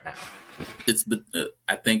hard right now.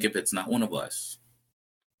 I think if it's not one of us,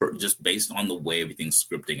 just based on the way everything's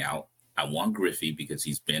scripting out, I want Griffey because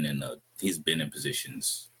he's been in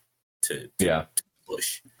positions to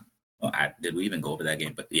push. Well, did we even go over that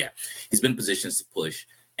game? But yeah, he's been in positions to push,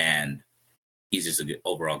 and he's just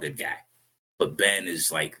overall good guy. But Ben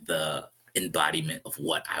is like the embodiment of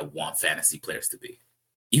what I want fantasy players to be.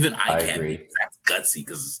 Even I can't agree. be that gutsy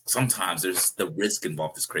because sometimes there's the risk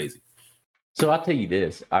involved is crazy. So I'll tell you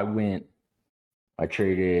this. I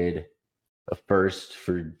traded a first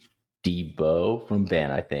for Debo from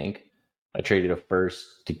Ben, I think. I traded a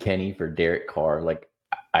first to Kenny for Derek Carr. Like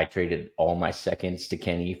I traded all my seconds to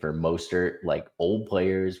Kenny for Mostert, like old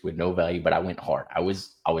players with no value, but I went hard. I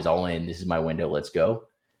was all in. This is my window. Let's go.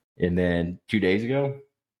 And then 2 days ago,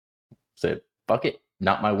 said, fuck it.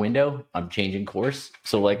 Not my window. I'm changing course.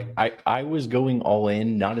 So like I was going all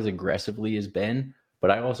in, not as aggressively as Ben,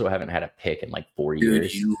 but I also haven't had a pick in like 4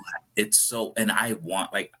 years. And I want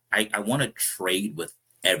I want to trade with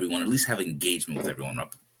everyone, at least have engagement with everyone.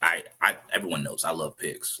 Everyone knows I love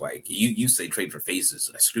picks. Like you say trade for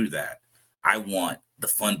faces. Screw that. I want the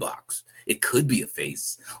fun box. It could be a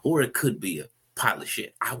face or it could be a pile of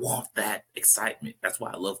shit. I want that excitement. That's why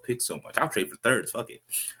I love picks so much. I'll trade for thirds. Fuck it.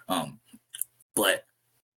 But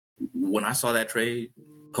when I saw that trade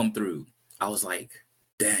come through, I was like,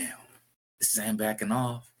 damn, is Sam backing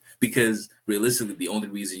off? Because realistically, the only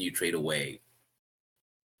reason you trade away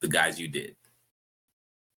the guys you did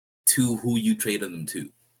to who you traded them to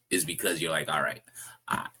is because you're like, all right,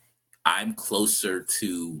 I'm closer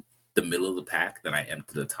to the middle of the pack than I am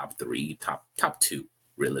to the top three, top two,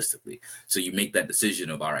 realistically. So you make that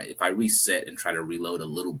decision of, all right, if I reset and try to reload a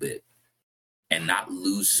little bit and not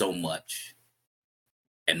lose so much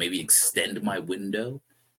and maybe extend my window,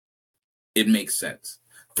 it makes sense.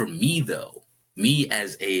 For me, though, me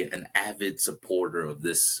as an avid supporter of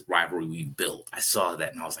this rivalry we built, I saw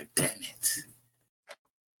that and I was like, damn it.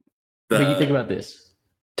 But you think about this.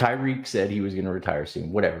 Tyreek said he was going to retire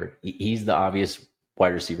soon. Whatever. He's the obvious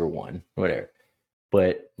wide receiver one. Whatever.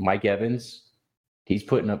 But Mike Evans, he's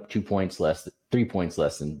putting up 3 points less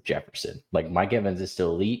than Jefferson. Like Mike Evans is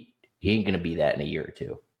still elite. He ain't going to be that in a year or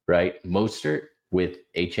two, right? Mostert with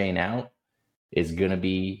A-Chain out is going to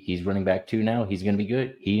be, he's running back 2 now. He's going to be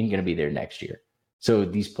good. He ain't going to be there next year. So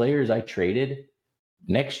these players I traded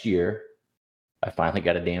next year, I finally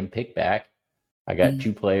got a damn pick back. I got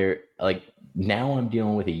 2 player. Like now I'm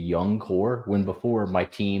dealing with a young core when before my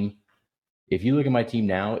team, if you look at my team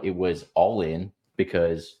now, it was all in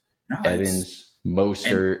because Evans,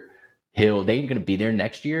 Mostert, Hill, they ain't going to be there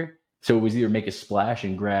next year. So it was either make a splash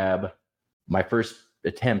and grab. My first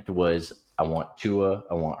attempt was I want Tua,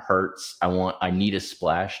 I want Hurts, I need a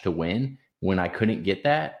splash to win. When I couldn't get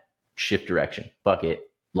that, shift direction. Fuck it.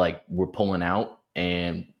 Like we're pulling out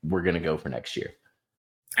and we're going to go for next year.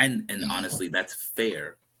 And honestly, that's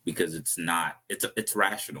fair because it's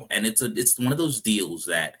rational. And it's one of those deals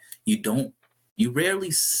that you rarely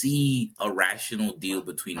see a rational deal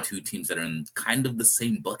between 2 teams that are in kind of the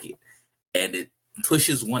same bucket. And it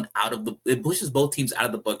pushes both teams out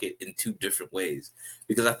of the bucket in 2 different ways.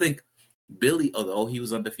 Because I think Billy, although he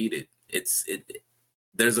was undefeated,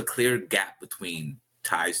 there's a clear gap between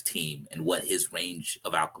Ty's team and what his range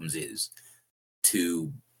of outcomes is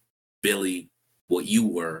to Billy, what you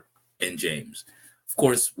were, and James. Of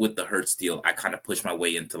course, with the Hurts deal, I kind of pushed my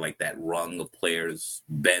way into like that rung of players.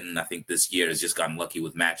 Ben, I think this year has just gotten lucky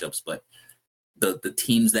with matchups, but the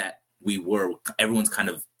teams that everyone's kind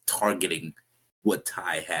of targeting what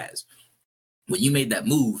Ty has. When you made that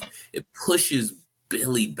move, it pushes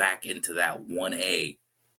Billy back into that 1A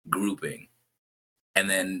grouping and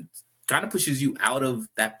then kind of pushes you out of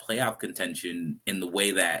that playoff contention in the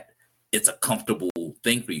way that it's a comfortable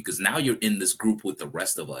thing for you because now you're in this group with the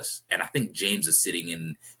rest of us. And I think James is sitting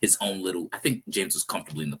in his own little. I think James is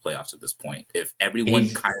comfortably in the playoffs at this point. If everyone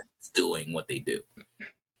kind of is doing what they do,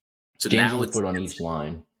 so James now is put on each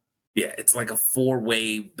line. Yeah, it's like a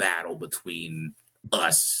 4-way battle between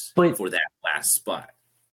us for that last spot.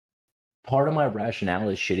 Part of my rationale,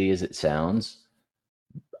 as shitty as it sounds,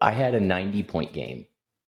 I had a 90-point game,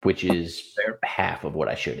 which is half of what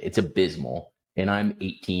I should. It's abysmal. And I'm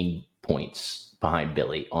 18 points behind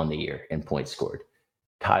Billy on the year in points scored.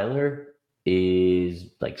 Tyler is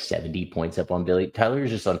like 70 points up on Billy. Tyler is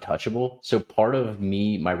just untouchable. So part of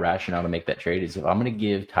me, my rationale to make that trade is if I'm going to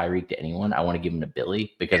give Tyreek to anyone, I want to give him to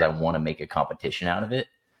Billy because I want to make a competition out of it.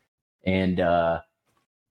 And I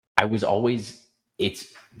was always,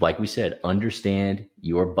 it's like we said, understand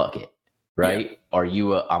your bucket, right? Yeah. Are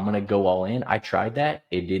you I'm going to go all in. I tried that.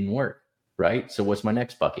 It didn't work, right? So what's my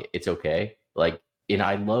next bucket? It's okay. Like, and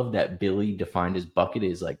I love that Billy defined his bucket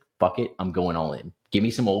is like, fuck it, I'm going all in. Give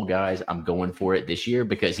me some old guys. I'm going for it this year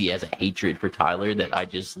because he has a hatred for Tyler that I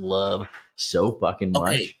just love so fucking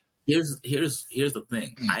much. Okay, here's the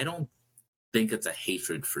thing. I don't think it's a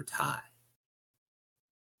hatred for Ty.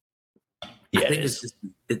 Yeah, I think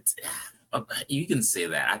it's you can say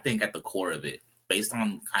that. I think at the core of it, based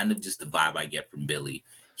on kind of just the vibe I get from Billy,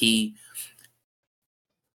 I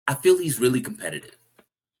feel he's really competitive.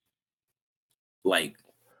 Like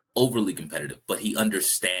overly competitive, but he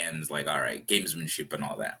understands like, all right, gamesmanship and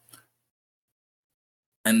all that.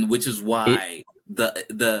 And which is why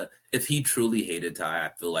the if he truly hated Ty, I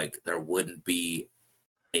feel like there wouldn't be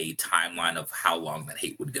a timeline of how long that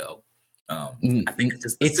hate would go. I think it's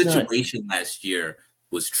just the situation last year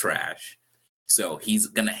was trash. So he's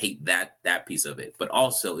gonna hate that piece of it. But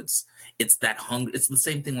also it's that hunger. It's the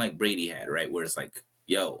same thing like Brady had, right? Where it's like,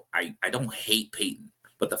 yo, I don't hate Peyton,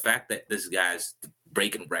 but the fact that this guy's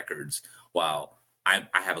breaking records while I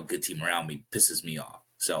have a good team around me pisses me off.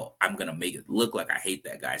 So I'm going to make it look like I hate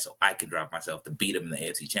that guy so I can drive myself to beat him in the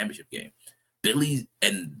AFC Championship game. Billy,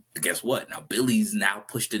 and guess what? Now Billy's now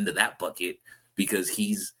pushed into that bucket because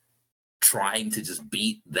he's trying to just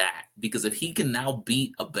beat that. Because if he can now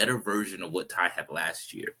beat a better version of what Ty had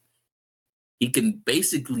last year, he can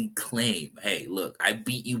basically claim, hey, look, I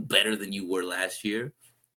beat you better than you were last year.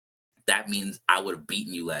 That means I would have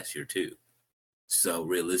beaten you last year too. So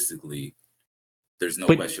realistically, there's no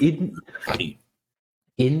question.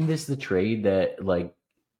 Isn't this the trade that, like,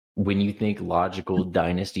 when you think logical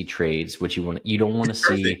dynasty trades, what you don't want to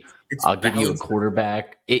see? I'll give you a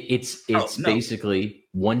quarterback. It's basically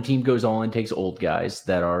one team goes all and takes old guys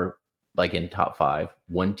that are like in top 5.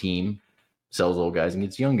 One team sells old guys and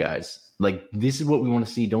gets young guys. Like, this is what we want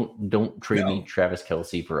to see. Don't trade me Travis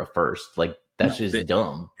Kelce for a first. Like, that's just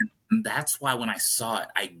dumb. That's why when I saw it,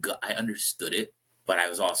 I understood it. But I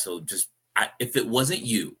was also just, if it wasn't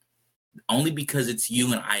you, only because it's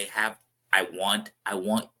you and I want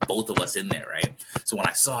both of us in there, right? So when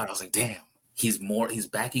I saw it, I was like, damn, he's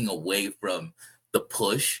backing away from the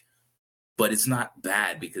push, but it's not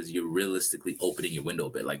bad because you're realistically opening your window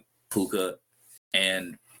a bit, like Puka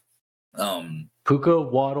and Puka,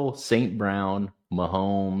 Waddle, St. Brown,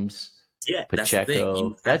 Mahomes,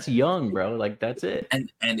 Pacheco. That's young, bro. Like, that's it.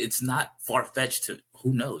 And it's not far-fetched to,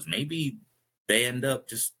 who knows, maybe they end up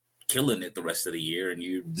just killing it the rest of the year and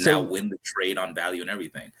you now win the trade on value and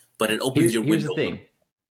everything. But it opens your window. Here's the thing.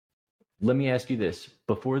 Let me ask you this.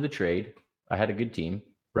 Before the trade, I had a good team,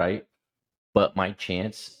 right? But my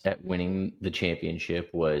chance at winning the championship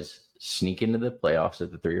was sneak into the playoffs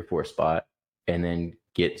at the 3 or 4 spot and then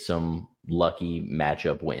get some lucky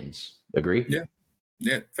matchup wins. Agree?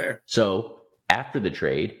 Yeah, fair. So after the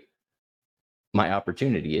trade, my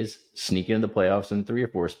opportunity is sneak into the playoffs in the 3 or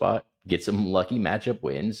 4 spot, get some lucky matchup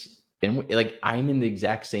wins. And like, I'm in the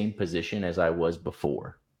exact same position as I was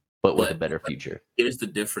before, but with a better future. Here's the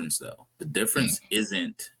difference, though. The difference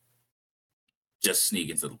isn't just sneak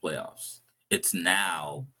into the playoffs. It's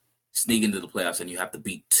now sneak into the playoffs and you have to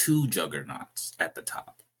beat 2 juggernauts at the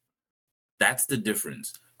top. That's the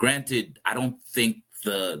difference. Granted, I don't think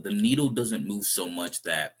the needle doesn't move so much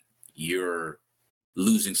that you're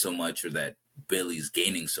losing so much or that Billy's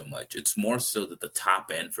gaining so much. It's more so that the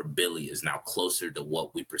top end for Billy is now closer to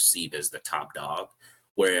what we perceive as the top dog,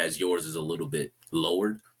 whereas yours is a little bit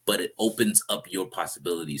lowered, but it opens up your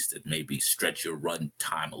possibilities to maybe stretch your run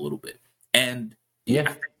time a little bit. And I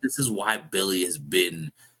think this is why Billy has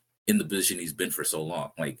been in the position he's been for so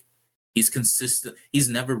long. Like, he's consistent. He's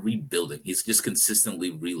never rebuilding. He's just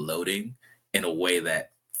consistently reloading in a way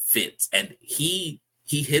that fits. And he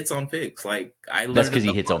hits on picks. Like, I learned that's because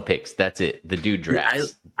he hits on picks. That's it. The dude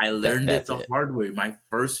drafts. I learned it the hard way. My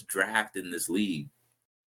first draft in this league,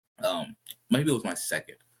 Maybe it was my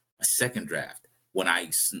second draft when I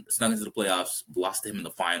snuck into the playoffs, lost to him in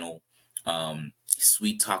the final.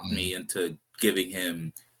 Sweet talked me into giving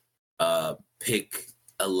him pick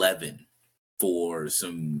 11 for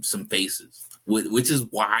some faces, which is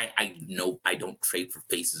why I know I don't trade for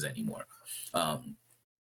faces anymore.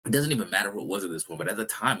 It doesn't even matter who it was at this point, but at the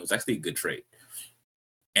time, it was actually a good trade.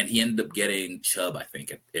 And he ended up getting Chubb, I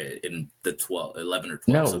think, in the 11 or 12.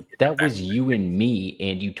 No, So that was you and me,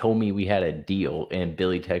 and you told me we had a deal, and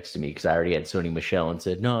Billy texted me because I already had Sony Michelle and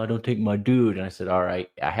said, no, don't take my dude. And I said, all right.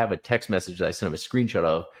 I have a text message that I sent him a screenshot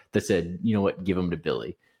of that said, you know what, give him to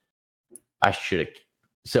Billy. I should have.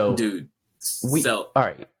 So, dude, all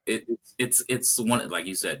right. It's one, like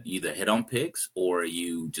you said, either hit on picks or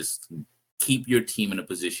you just keep your team in a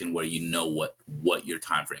position where you know what your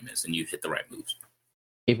time frame is and you hit the right moves.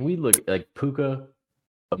 If we look like Puka,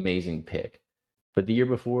 amazing pick. But the year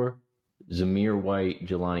before, Zamir White,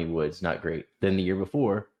 Jelani Woods, not great. Then the year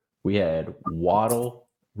before, we had Waddle,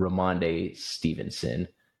 Ramondre Stevenson.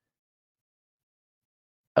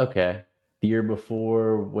 Okay. The year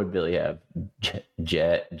before, what did Billy have?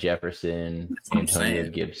 Jefferson, Antonio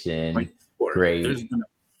Gibson, great.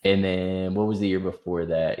 And then what was the year before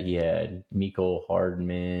that? He had Mecole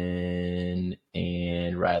Hardman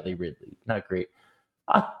and Riley Ridley. Not great.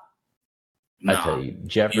 I tell you,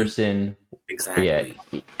 Jefferson. Exactly. Yeah,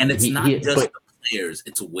 and it's not just the players,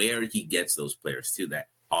 it's where he gets those players too that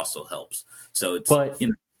also helps. So it's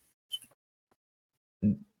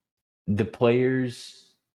the players.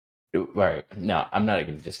 All right. No, I'm not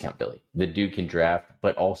going to discount Billy. The dude can draft,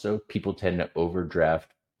 but also people tend to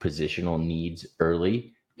overdraft positional needs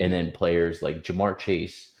early. And then players like Jamar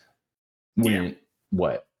Chase went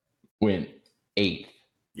 8th.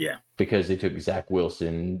 Yeah. Because they took Zach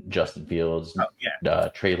Wilson, Justin Fields,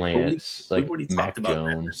 Trey Lance, we've already Mac talked Jones.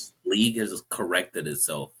 About that. This league has corrected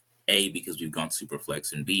itself. A, because we've gone super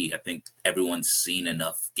flex, and B, I think everyone's seen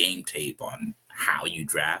enough game tape on how you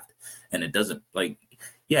draft, and it doesn't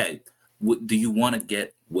do you want to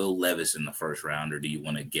get Will Levis in the first round, or do you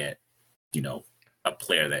want to get, a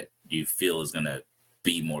player that you feel is going to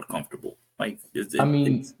be more comfortable?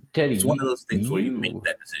 Teddy, it's one of those things where you make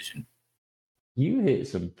that decision. You hit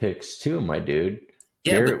some picks too, my dude.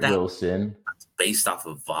 Yeah, Garrett Wilson. Based off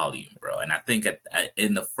of volume, bro. And I think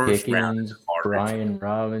in the first round, Brian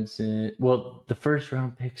Robinson. Well, the first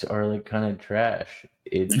round picks are like kind of trash.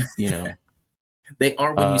 It's they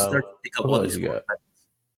are when you start to pick up all these.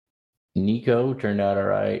 Nico turned out all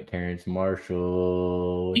right. Terrence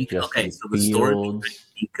Marshall. Okay, so the story behind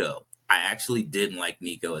Nico. I actually didn't like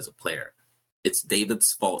Nico as a player. It's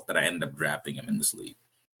David's fault that I ended up drafting him in this league.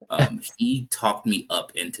 He talked me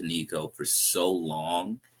up into Nico for so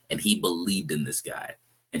long, and he believed in this guy.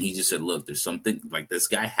 And he just said, look, there's something like this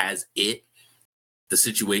guy has it. The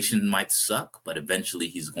situation might suck, but eventually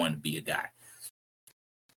he's going to be a guy.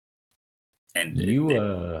 And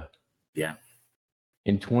in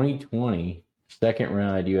 2020, second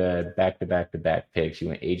round, you had back-to-back picks. You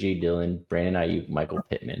went A.J. Dillon, Brandon Ayuk, Michael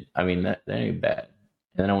Pittman. I mean, that ain't bad.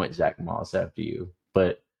 And then I went Zach Moss after you.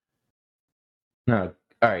 But no.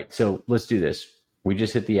 All right, so let's do this. We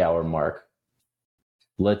just hit the hour mark.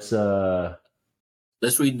 Let's read.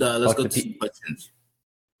 Let's go to some questions.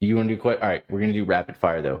 You want to do all right? We're gonna do rapid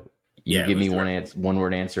fire though. You give me one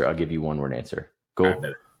word answer. I'll give you one word answer. Cool.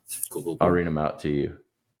 Right, cool. I'll read them out to you.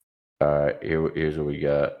 All right. Here's what we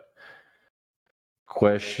got.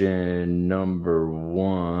 Question number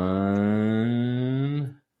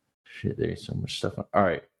 1. Shit, there's so much stuff. All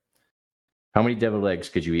right. How many deviled eggs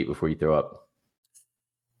could you eat before you throw up?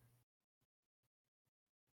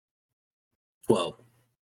 12.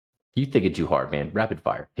 You think it too hard, man. Rapid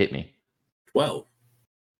fire. Hit me. 12.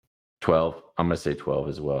 12. I'm going to say 12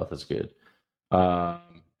 as well. That's good. How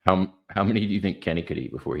many do you think Kenny could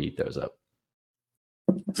eat before he throws up?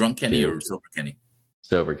 Drunk Kenny or sober Kenny?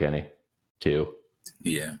 Sober Kenny. 2.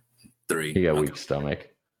 Yeah. 3. He got weak stomach.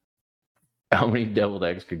 How many deviled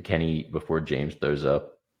eggs could Kenny eat before James throws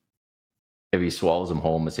up? If he swallows them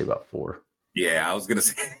whole, I'm going to say about 4. Yeah, I was going to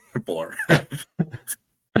say 4.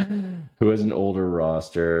 Who has an older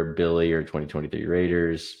roster, Billy or 2023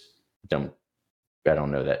 Raiders? I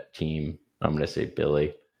don't know that team. I'm going to say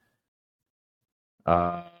Billy.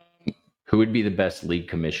 Who would be the best league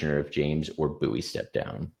commissioner if James or Bowie stepped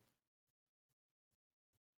down?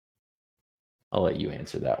 I'll let you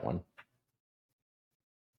answer that one.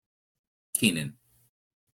 Keenan.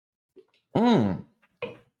 I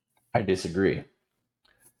disagree.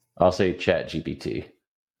 I'll say ChatGPT.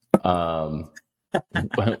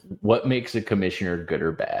 What makes a commissioner good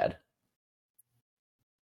or bad?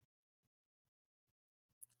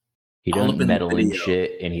 He all up doesn't in the meddle in video.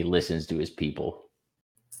 shit, and he listens to his people.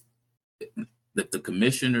 If the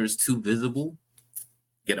commissioner is too visible,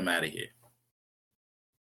 get him out of here.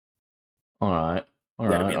 All right.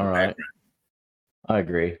 Gotta be in the background. I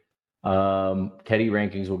agree. Teddy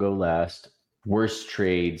rankings will go last. Worst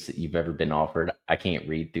trades that you've ever been offered. I can't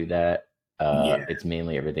read through that. It's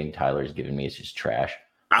mainly everything Tyler's given me is just trash.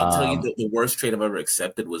 I'll tell you the worst trade I've ever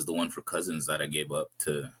accepted was the one for Cousins that I gave up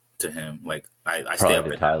to him. Like I stay up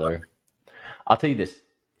Probably at Tyler. I'll tell you this.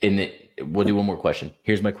 We'll do one more question.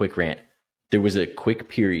 Here's my quick rant. There was a quick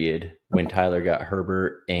period when Tyler got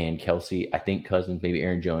Herbert and Kelsey, I think Cousins, maybe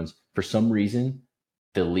Aaron Jones. For some reason,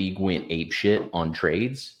 the league went apeshit on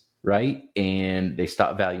trades, right? And they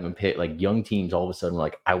stopped valuing pick. Like young teams all of a sudden were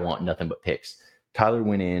like, I want nothing but picks. Tyler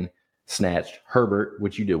went in, snatched Herbert,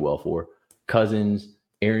 which you did well for, Cousins,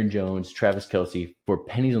 Aaron Jones, Travis Kelsey for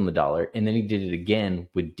pennies on the dollar. And then he did it again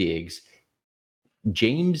with Diggs.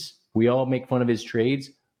 James, we all make fun of his trades,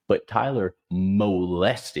 but Tyler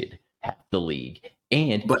molested half the league.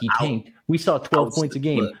 And he tanked. We saw 12 points a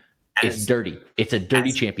game. It's dirty. It's a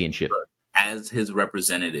dirty championship. As his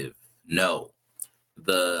representative, no.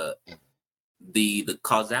 The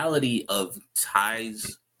causality of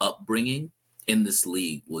Ty's upbringing in this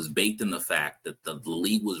league was baked in the fact that the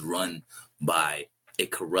league was run by a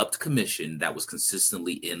corrupt commission that was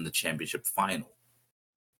consistently in the championship final.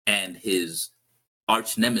 And his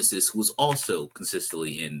arch nemesis was also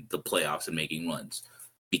consistently in the playoffs and making runs.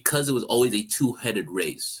 Because it was always a two-headed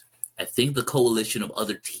race, I think the coalition of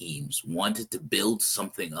other teams wanted to build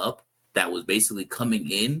something up that was basically coming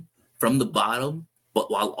in from the bottom, but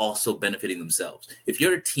while also benefiting themselves. If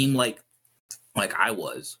you're a team like I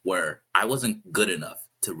was, where I wasn't good enough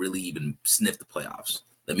to really even sniff the playoffs,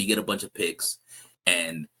 let me get a bunch of picks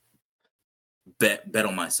and bet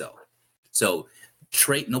on myself. So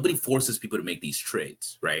nobody forces people to make these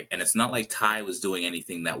trades, right? And it's not like Ty was doing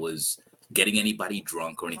anything that was getting anybody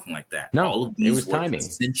drunk or anything like that. No, all of these it was were timing.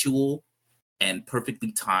 Consensual and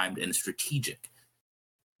perfectly timed and strategic.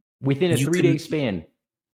 Within a 3-day span.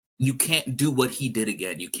 You can't do what he did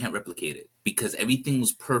again. You can't replicate it because everything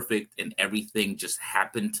was perfect and everything just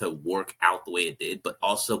happened to work out the way it did, but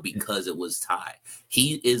also because it was Ty.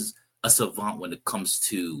 He is a savant when it comes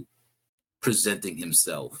to presenting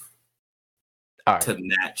himself to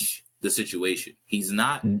match the situation. He's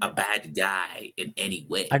not a bad guy in any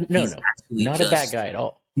way. Not a bad guy at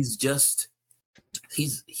all. He's just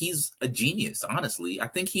he's a genius. Honestly, I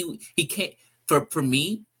think he can't. For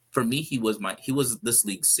me, he was this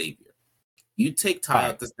league's savior. You take Ty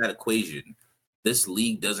out of that equation, this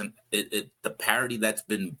league doesn't. The parity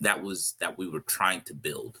that we were trying to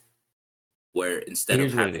build, where instead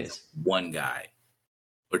of having one guy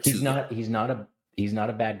or two, he's not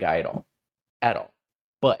a bad guy at all.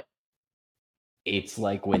 But it's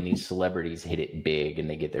like when these celebrities hit it big and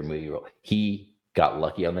they get their movie role. He got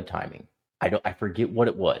lucky on the timing. I forget what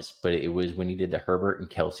it was, but it was when he did the Herbert and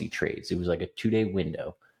Kelsey trades. It was like a 2-day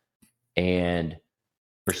window. And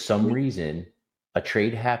for some reason, a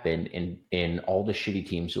trade happened and all the shitty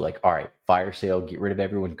teams were like, all right, fire sale, get rid of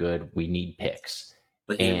everyone good. We need picks.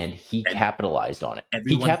 And he capitalized on it.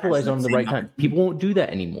 He capitalized on it the right time. People won't do that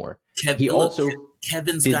anymore. Kevin's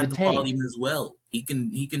got the volume as well. He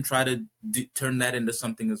can try to turn that into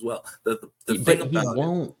something as well. The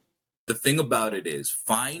thing about it is,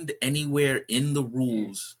 find anywhere in the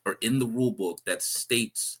rules or in the rule book that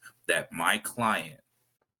states that my client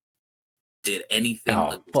did anything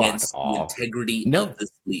against the integrity of this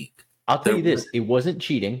league. I'll tell you this: it wasn't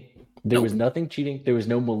cheating. There was nothing cheating. There was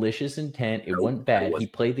no malicious intent. It wasn't bad. He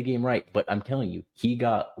played the game right. But I'm telling you, he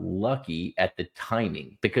got lucky at the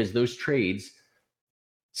timing because those trades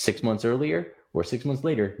 6 months earlier or 6 months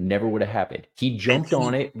later never would have happened. He jumped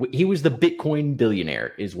on it. He was the Bitcoin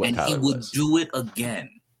billionaire is what Tyler was. And he would do it again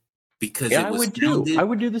because I would too. I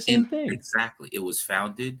would do the same thing. Exactly. It was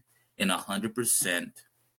founded in 100%.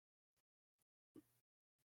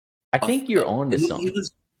 I think you're on to something.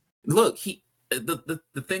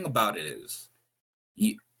 The thing about it is,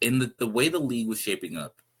 in the way the league was shaping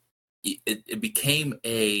up, it became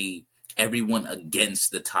everyone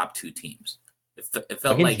against the top two teams. It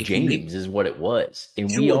felt against like James is what it was, and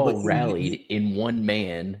we all rallied in one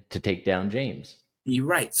man to take down James. You're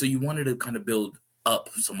right. So you wanted to kind of build up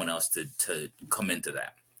someone else to come into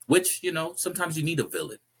that, which sometimes you need a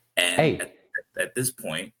villain. And at this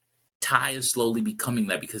point, Ty is slowly becoming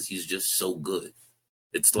that because he's just so good.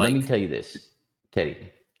 It's like, let me tell you this,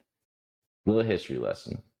 Teddy. Little history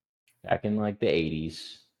lesson. Back in like the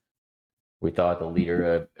 80s, we thought the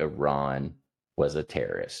leader of Iran was a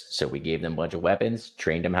terrorist. So we gave them a bunch of weapons,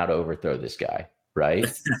 trained them how to overthrow this guy. right?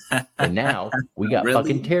 And now we got Really?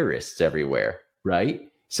 fucking terrorists everywhere, right?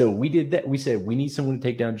 So we did that. We said we need someone to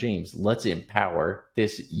take down James. Let's empower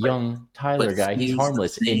this young Tyler guy. He's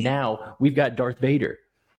harmless. And now we've got Darth Vader.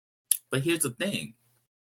 But here's the thing.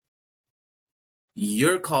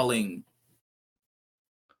 You're calling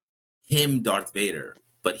him Darth Vader,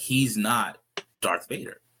 but he's not Darth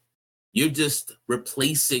Vader. You're just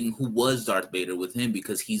replacing who was Darth Vader with him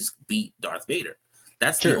because he's beat Darth Vader.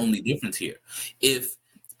 That's the only difference here. If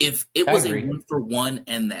it was a 1-for-1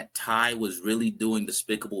 and that Ty was really doing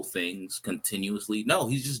despicable things continuously, no,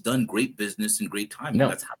 he's just done great business and great timing. No,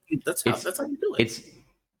 that's how you do it.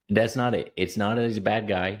 That's not it. It's not that he's a bad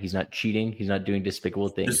guy. He's not cheating. He's not doing despicable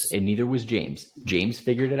things. And neither was James. James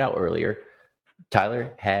figured it out earlier.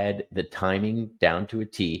 Tyler had the timing down to a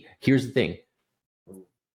T. Here's the thing.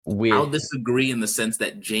 I'll disagree in the sense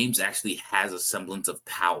that James actually has a semblance of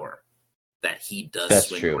power that he does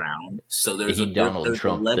swing around. So there's Donald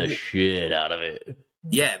Trump the shit out of it.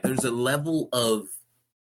 Yeah, there's a level of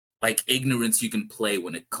like ignorance you can play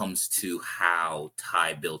when it comes to how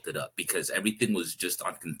Ty built it up because everything was just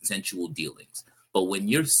on consensual dealings. But when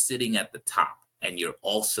you're sitting at the top and you're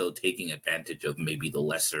also taking advantage of maybe the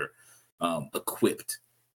lesser equipped,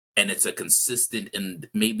 and it's a consistent and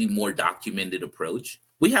maybe more documented approach,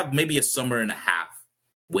 we have maybe a summer and a half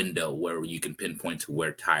window where you can pinpoint to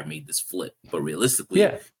where Ty made this flip. But realistically,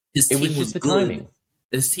 his team was good. Timing.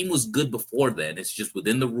 His team was good before then. It's just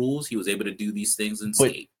within the rules, he was able to do these things and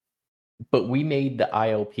skate. But we made the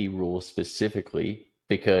ILP rule specifically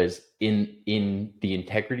because in the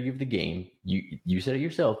integrity of the game, you said it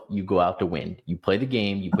yourself, you go out to win. You play the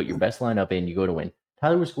game, you put your best lineup in, you go to win.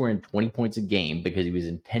 Tyler was scoring 20 points a game because he was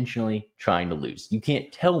intentionally trying to lose. You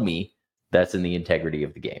can't tell me that's in the integrity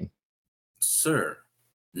of the game. Sir,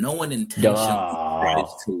 no one intentionally tries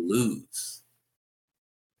to lose.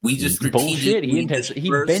 We just strategically bullshit. He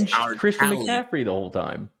benched Christian McCaffrey the whole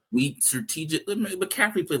time.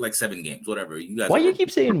 McCaffrey played like 7 games, whatever. You guys. Why do you keep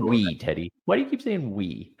saying we, Teddy? Why do you keep saying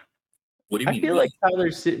we? What do you mean? I feel like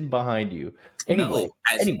Tyler's sitting behind you. Anyway,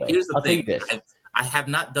 here's the I'll thing. Tell you this. I have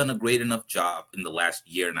not done a great enough job in the last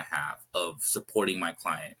year and a half of supporting my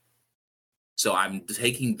client. So I'm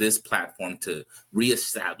taking this platform to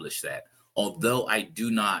reestablish that. Although I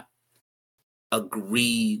do not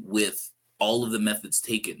agree with all of the methods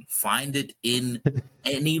taken, find it in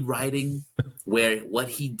any writing where what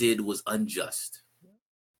he did was unjust.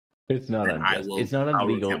 It's not unjust. It's not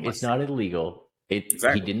illegal. It's not illegal. He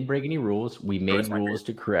didn't break any rules. We made rules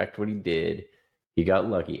to correct what he did. He got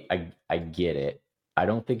lucky. I get it. I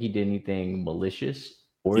don't think he did anything malicious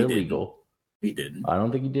or illegal. He didn't. I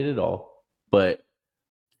don't think he did it all. But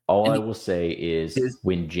all I will say is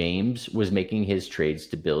when James was making his trades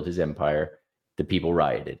to build his empire, the people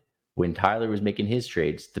rioted. When Tyler was making his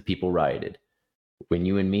trades, the people rioted. When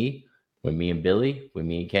me and Billy, when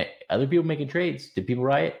me and Kent, other people making trades, did people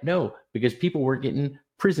riot? No, because people were getting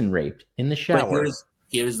prison raped in the shower. But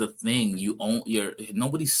here's the thing: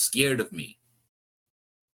 nobody's scared of me.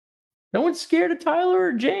 No one's scared of Tyler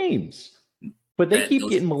or James. But they keep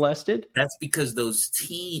getting molested. That's because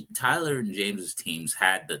Tyler and James's teams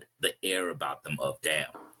had the air about them of damn,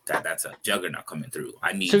 that's a juggernaut coming through.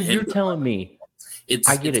 I need. So you're telling me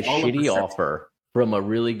I get a shitty offer from a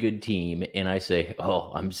really good team, and I say,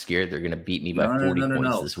 "Oh, I'm scared they're going to beat me by 40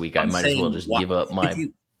 points this week. I might as well just give up my."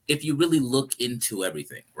 If you really look into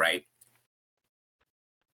everything, right?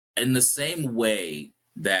 In the same way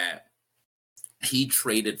that he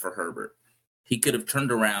traded for Herbert, he could have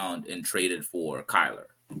turned around and traded for Kyler.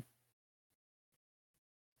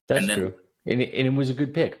 That's true. And it was a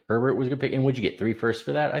good pick. Herbert was a good pick. And what'd you get? 3 firsts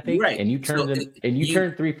for that, I think? Right. And you turned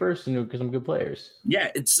turned 3 firsts into some good players.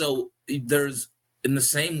 Yeah. There's in the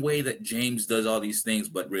same way that James does all these things,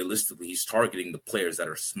 but realistically, he's targeting the players that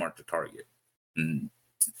are smart to target. And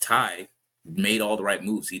Ty made all the right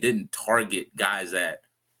moves. He didn't target guys that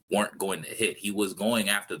weren't going to hit. He was going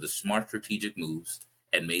after the smart strategic moves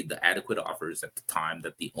and made the adequate offers at the time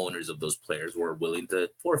that the owners of those players were willing to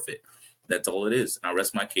forfeit. That's all it is. And I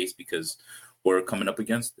rest my case because we're coming up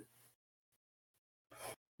against it.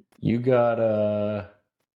 You got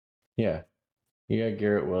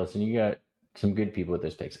Garrett Wilson. You got some good people with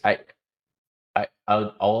those picks.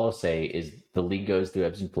 All I'll say is the league goes through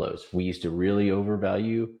ebbs and flows. We used to really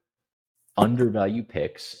undervalue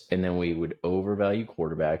picks, and then we would overvalue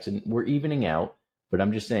quarterbacks, and we're evening out. But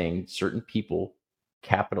I'm just saying certain people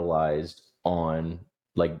capitalized on,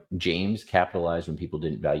 like James capitalized when people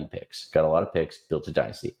didn't value picks, got a lot of picks, built a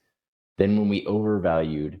dynasty. Then when we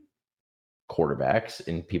overvalued quarterbacks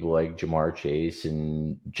and people like Jamar Chase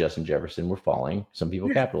and Justin Jefferson were falling, some people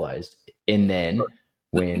capitalized. And then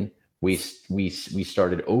when We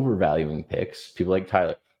started overvaluing picks. People like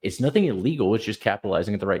Tyler. It's nothing illegal. It's just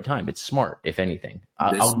capitalizing at the right time. It's smart, if anything.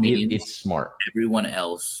 I'll give it's smart. Everyone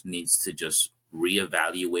else needs to just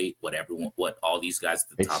reevaluate what all these guys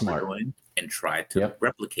at the top are doing and try to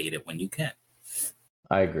replicate it when you can.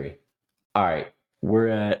 I agree. All right. We're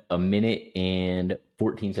at a minute and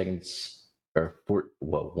 14 seconds or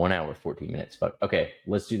 1 hour, 14 minutes. Fuck. Okay,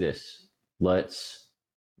 let's do this. Let's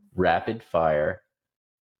rapid fire.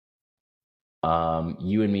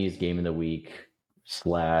 You and me is game of the week /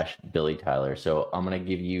 Billy Tyler. So I'm gonna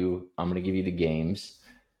give you the games,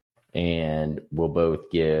 and we'll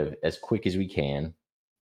both give as quick as we can.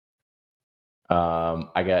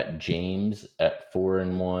 I got James at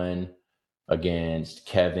 4-1 against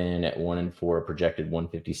Kevin at 1-4, projected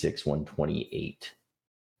 156, 128.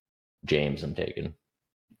 James, I'm taking.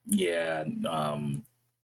 Yeah.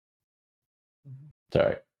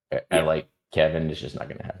 Sorry. I like Kevin. It's just not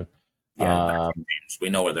going to happen. Yeah, we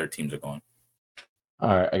know where their teams are going.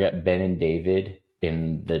 All right. I got Ben and David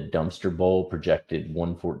in the dumpster bowl, projected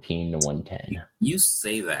 114 to 110. You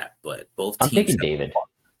say that, but I'm taking David.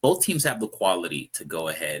 Both teams have the quality to go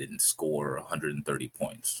ahead and score 130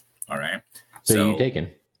 points. All right. So you taking?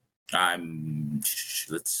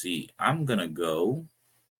 Let's see. I'm going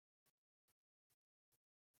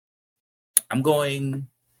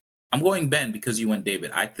Ben because you went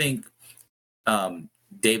David. I think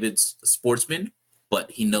David's a sportsman,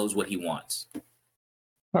 but he knows what he wants.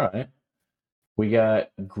 All right. We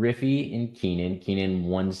got Griffey and Keenan. Keenan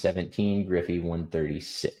 117, Griffey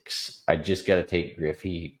 136. I just got to take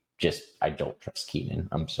Griffey. I don't trust Keenan.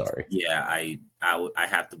 I'm sorry. Yeah, I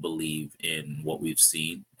have to believe in what we've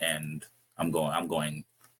seen, and I'm going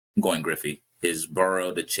Griffey. His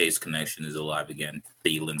Burrow to Chase connection is alive again.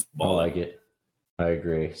 Thielen's ball. I like it. I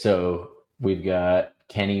agree. So we've got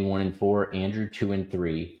Kenny 1-4, Andrew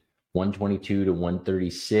 2-3, 122 to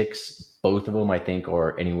 136. Both of them, I think,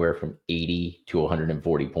 are anywhere from 80 to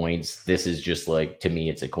 140 points. This is just like, to me,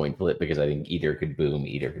 it's a coin flip because I think either could boom,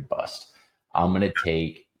 either could bust. I'm going to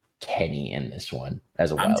take Kenny in this one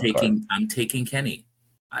as a wild card. I'm taking Kenny.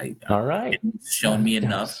 All right. He's shown me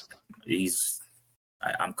enough.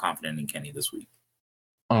 I'm confident in Kenny this week.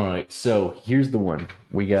 All right. So here's the one.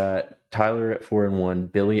 We got Tyler at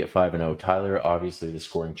 4-1, Billy at 5-0. Tyler, obviously the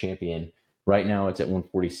scoring champion. Right now it's at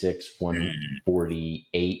 146,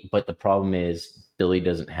 148. But the problem is Billy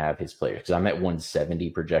doesn't have his players because I'm at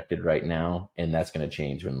 170 projected right now. And that's going to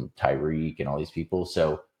change when Tyreek and all these people.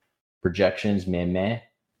 So projections, meh.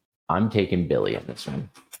 I'm taking Billy in this one.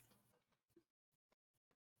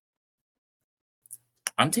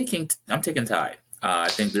 I'm taking Ty. I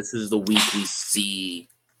think this is the week we see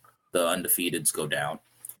the undefeateds go down.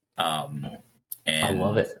 And I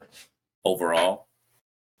love it. Overall,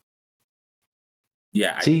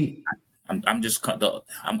 yeah. See,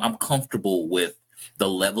 I'm comfortable with the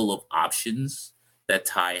level of options that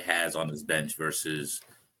Ty has on his bench versus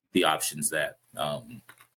the options that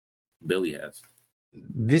Billy has.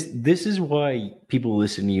 This is why people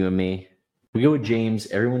listen to you and me. We go with James.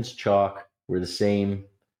 Everyone's chalk. We're the same.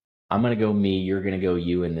 I'm going to go me. You're going to go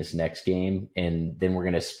you in this next game. And then we're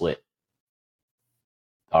going to split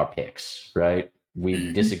our picks, right?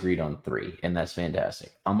 We disagreed on 3, and that's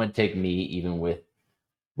fantastic. I'm going to take me even with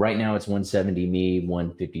right now it's 170 me,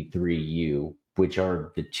 153 you, which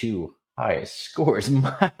are the 2 highest scores.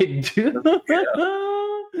 My dude.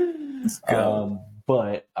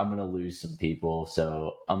 But I'm going to lose some people.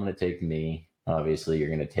 So I'm going to take me. Obviously, you're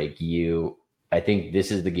going to take you. I think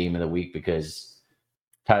this is the game of the week because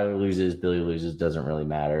Tyler loses, Billy loses, doesn't really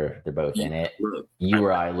matter. They're both in it. Look, you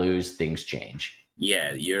or I lose, things change.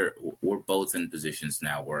 Yeah, we're both in positions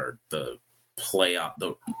now where the playoff,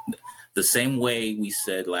 the same way we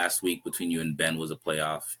said last week between you and Ben was a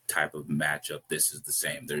playoff type of matchup. This is the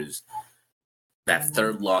same. There's that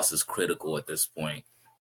third loss is critical at this point.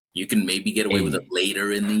 You can maybe get away with it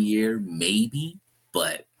later in the year, maybe,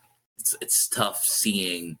 but it's tough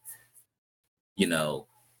seeing,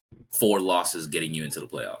 4 losses getting you into the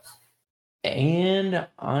playoffs. And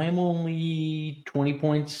I'm only 20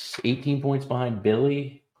 points, 18 points behind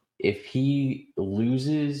Billy. If he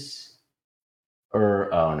loses,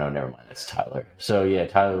 no, never mind. That's Tyler. So yeah,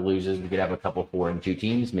 Tyler loses. We could have a couple 4-2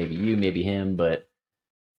 teams, maybe you, maybe him, but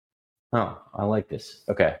I like this.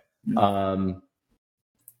 Okay.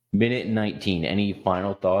 Minute 19. Any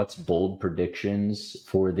final thoughts, bold predictions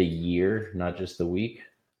for the year, not just the week?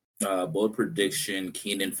 Bold prediction,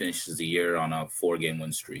 Keenan finishes the year on a 4-game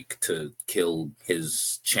win streak to kill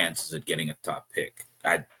his chances at getting a top pick.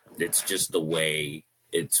 It's just the way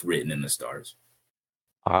it's written in the stars.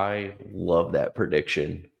 I love that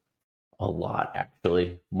prediction. A lot,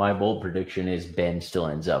 actually. My bold prediction is Ben still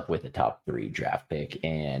ends up with a top 3 draft pick,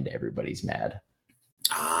 and everybody's mad.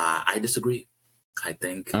 I disagree. I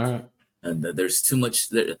think All right. there's too much.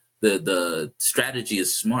 The strategy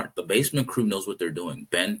is smart. The basement crew knows what they're doing.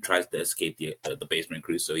 Ben tries to escape the basement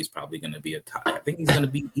crew, so he's probably going to be a top. I think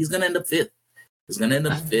he's going to end up fifth. He's going to end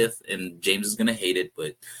up fifth, and James is going to hate it,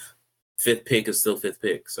 but fifth pick is still fifth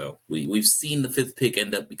pick. So we've seen the fifth pick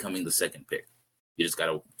end up becoming the second pick. You just got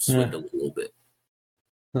to swindle a little bit.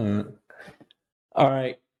 All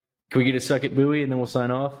right. Can we get a suck at Bowie and then we'll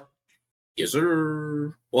sign off? Yes,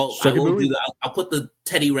 sir. Well, I will do that. I'll put the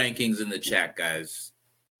Teddy rankings in the chat, guys.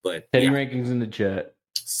 But Teddy rankings in the chat.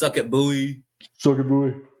 Suck at Bowie. Suck at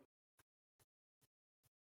Bowie.